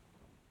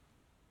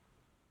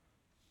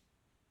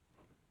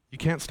 You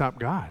can't stop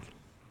God.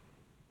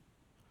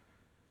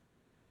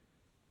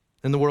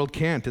 And the world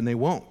can't, and they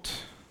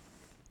won't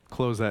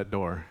close that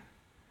door.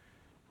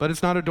 But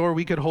it's not a door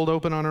we could hold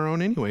open on our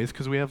own anyways,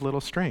 because we have little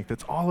strength.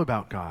 It's all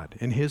about God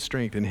and his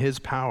strength and his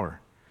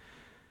power.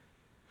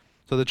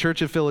 So the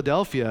church of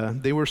Philadelphia,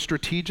 they were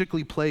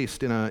strategically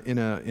placed in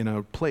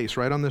a place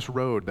right on this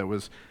road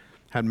that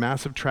had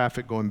massive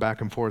traffic going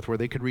back and forth, where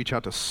they could reach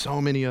out to so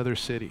many other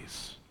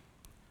cities.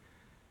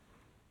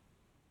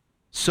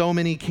 So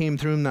many came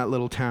through in that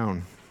little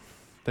town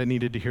that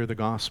needed to hear the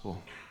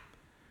gospel.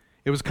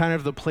 It was kind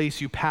of the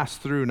place you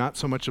passed through, not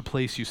so much a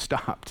place you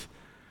stopped.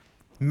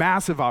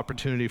 Massive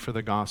opportunity for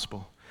the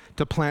gospel,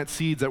 to plant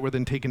seeds that were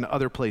then taken to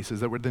other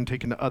places, that were then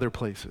taken to other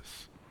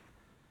places.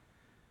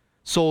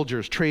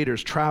 Soldiers,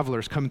 traders,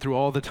 travelers coming through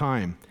all the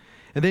time.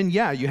 And then,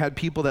 you had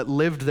people that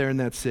lived there in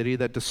that city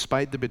that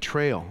despite the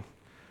betrayal,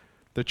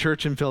 the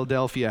church in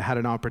Philadelphia had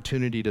an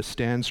opportunity to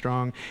stand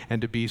strong and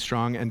to be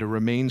strong and to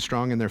remain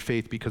strong in their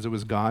faith, because it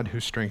was God who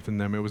strengthened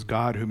them. It was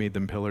God who made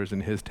them pillars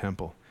in his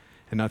temple,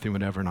 and nothing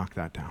would ever knock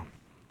that down.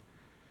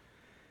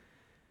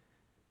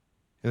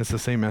 And it's the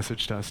same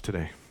message to us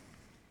today.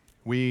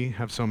 We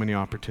have so many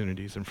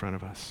opportunities in front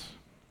of us.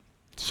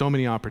 So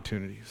many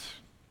opportunities.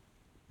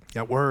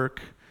 At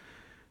work,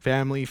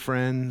 family,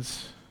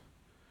 friends,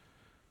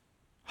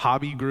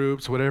 hobby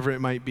groups, whatever it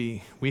might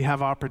be. We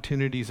have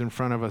opportunities in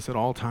front of us at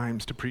all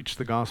times to preach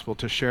the gospel,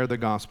 to share the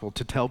gospel,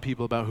 to tell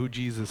people about who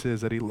Jesus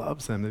is, that he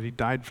loves them, that he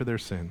died for their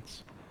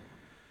sins.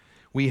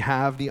 We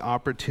have the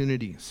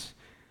opportunities,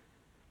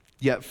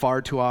 yet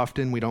far too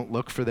often we don't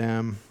look for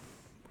them,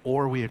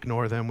 or we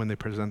ignore them when they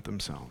present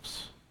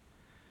themselves.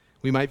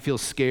 We might feel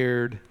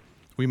scared.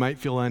 We might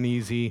feel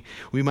uneasy.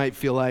 We might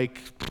feel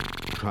like,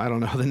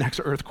 the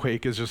next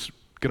earthquake is just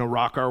going to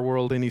rock our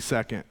world any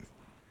second.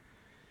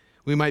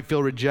 We might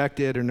feel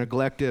rejected or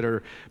neglected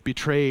or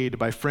betrayed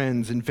by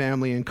friends and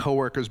family and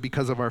coworkers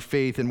because of our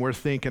faith, and we're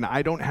thinking,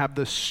 I don't have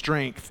the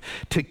strength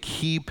to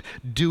keep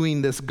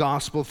doing this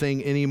gospel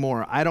thing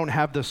anymore. I don't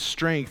have the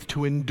strength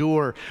to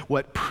endure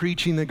what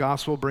preaching the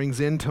gospel brings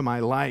into my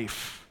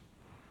life.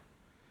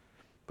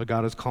 But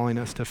God is calling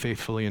us to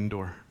faithfully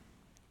endure.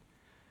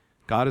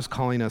 God is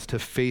calling us to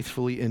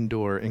faithfully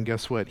endure, and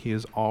guess what? He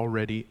has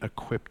already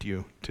equipped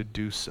you to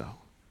do so.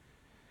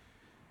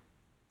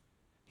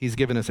 He's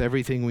given us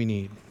everything we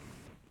need,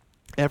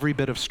 every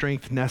bit of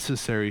strength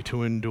necessary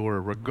to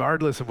endure,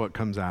 regardless of what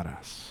comes at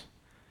us.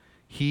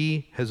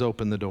 He has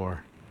opened the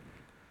door.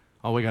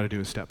 All we got to do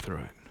is step through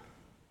it.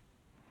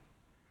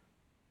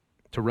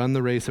 To run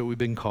the race that we've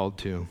been called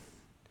to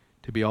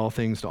be all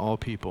things to all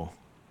people,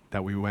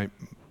 that we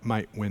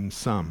might win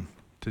some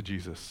to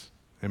Jesus.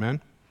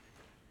 Amen?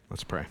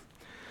 Let's pray.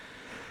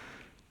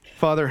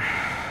 Father,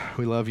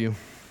 we love you.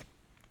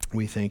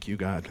 We thank you,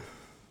 God.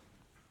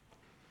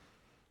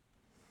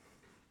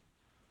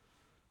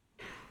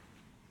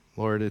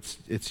 Lord,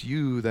 it's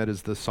you that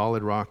is the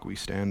solid rock we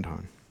stand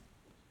on.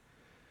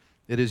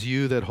 It is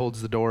you that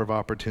holds the door of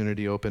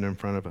opportunity open in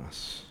front of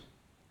us.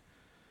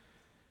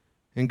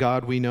 And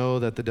God, we know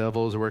that the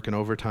devil is working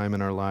overtime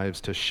in our lives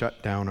to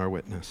shut down our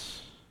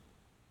witness.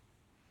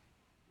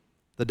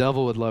 The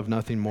devil would love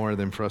nothing more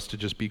than for us to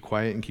just be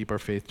quiet and keep our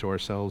faith to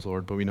ourselves,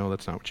 Lord, but we know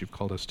that's not what you've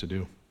called us to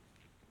do.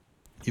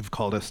 You've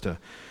called us to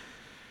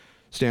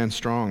stand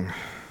strong,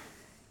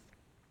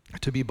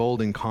 to be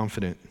bold and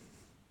confident,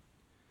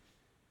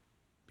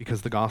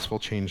 because the gospel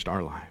changed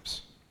our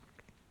lives.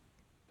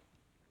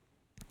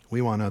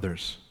 We want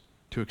others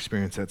to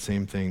experience that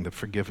same thing, the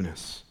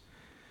forgiveness,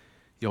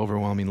 the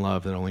overwhelming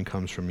love that only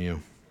comes from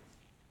you.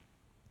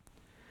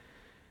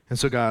 And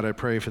so, God, I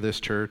pray for this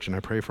church, and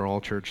I pray for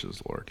all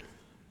churches, Lord,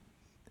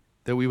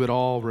 that we would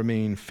all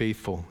remain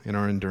faithful in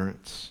our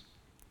endurance,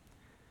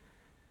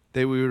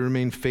 that we would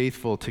remain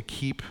faithful to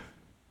keep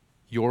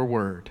your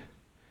word,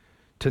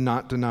 to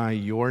not deny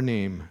your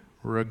name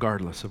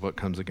regardless of what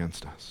comes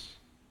against us.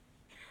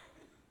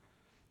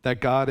 That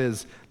God,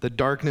 as the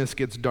darkness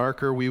gets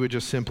darker, we would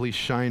just simply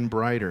shine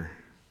brighter.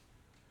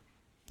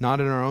 Not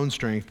in our own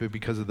strength, but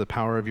because of the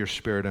power of your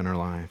Spirit in our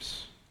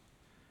lives.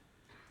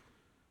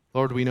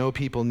 Lord, we know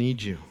people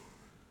need you.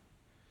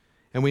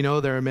 And we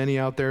know there are many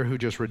out there who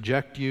just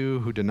reject you,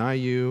 who deny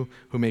you,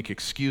 who make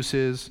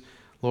excuses.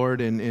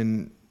 Lord,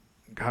 and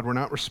God, we're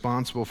not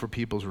responsible for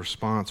people's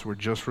response. We're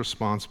just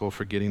responsible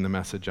for getting the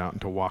message out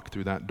and to walk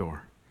through that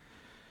door.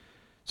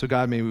 So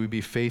God, may we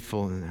be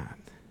faithful in that.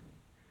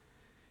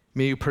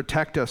 May you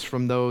protect us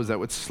from those that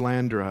would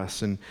slander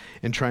us and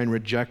try and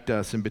reject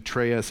us and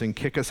betray us and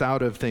kick us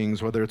out of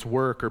things, whether it's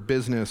work or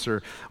business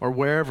or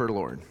wherever,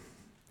 Lord.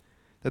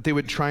 That they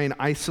would try and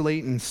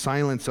isolate and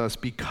silence us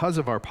because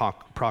of our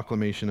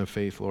proclamation of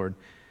faith, Lord.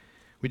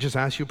 We just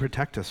ask you to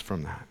protect us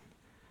from that.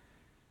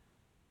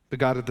 But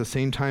God, at the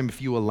same time,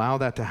 if you allow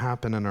that to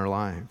happen in our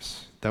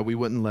lives, that we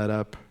wouldn't let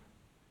up,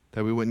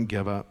 that we wouldn't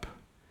give up,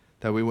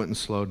 that we wouldn't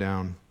slow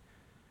down,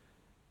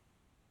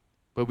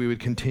 but we would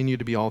continue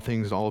to be all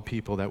things to all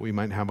people, that we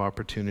might have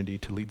opportunity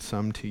to lead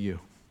some to you.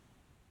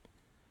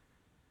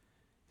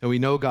 And we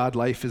know, God,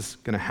 life is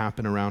going to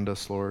happen around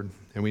us, Lord,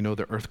 and we know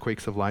the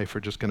earthquakes of life are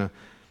just going to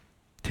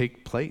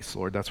take place,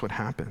 Lord. That's what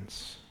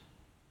happens.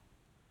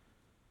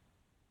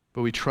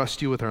 But we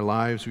trust you with our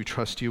lives. We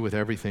trust you with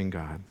everything,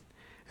 God,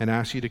 and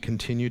ask you to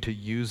continue to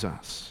use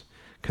us.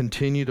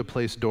 Continue to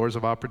place doors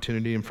of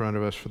opportunity in front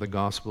of us for the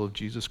gospel of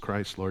Jesus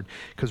Christ, Lord,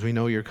 because we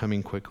know you're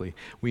coming quickly.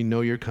 We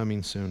know you're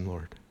coming soon,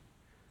 Lord.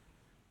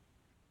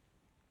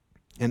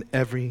 And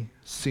every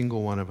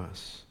single one of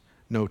us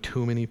know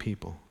too many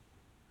people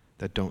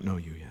that don't know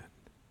you yet.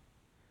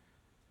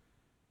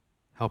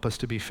 Help us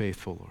to be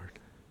faithful, Lord.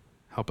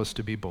 Help us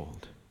to be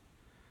bold.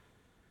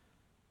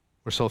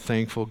 We're so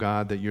thankful,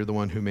 God, that you're the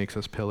one who makes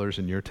us pillars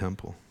in your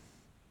temple.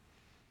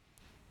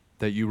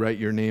 That you write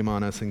your name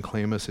on us and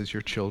claim us as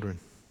your children.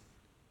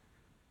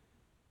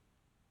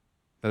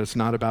 That it's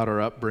not about our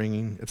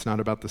upbringing. It's not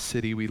about the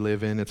city we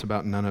live in. It's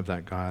about none of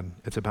that, God.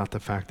 It's about the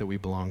fact that we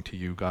belong to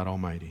you, God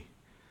Almighty.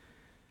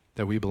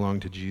 That we belong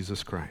to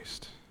Jesus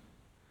Christ.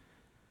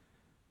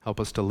 Help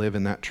us to live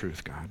in that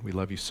truth, God. We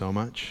love you so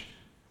much.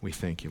 We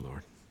thank you,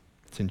 Lord.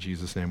 It's in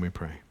Jesus' name we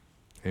pray.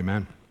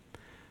 Amen.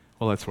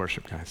 Well, let's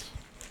worship, guys.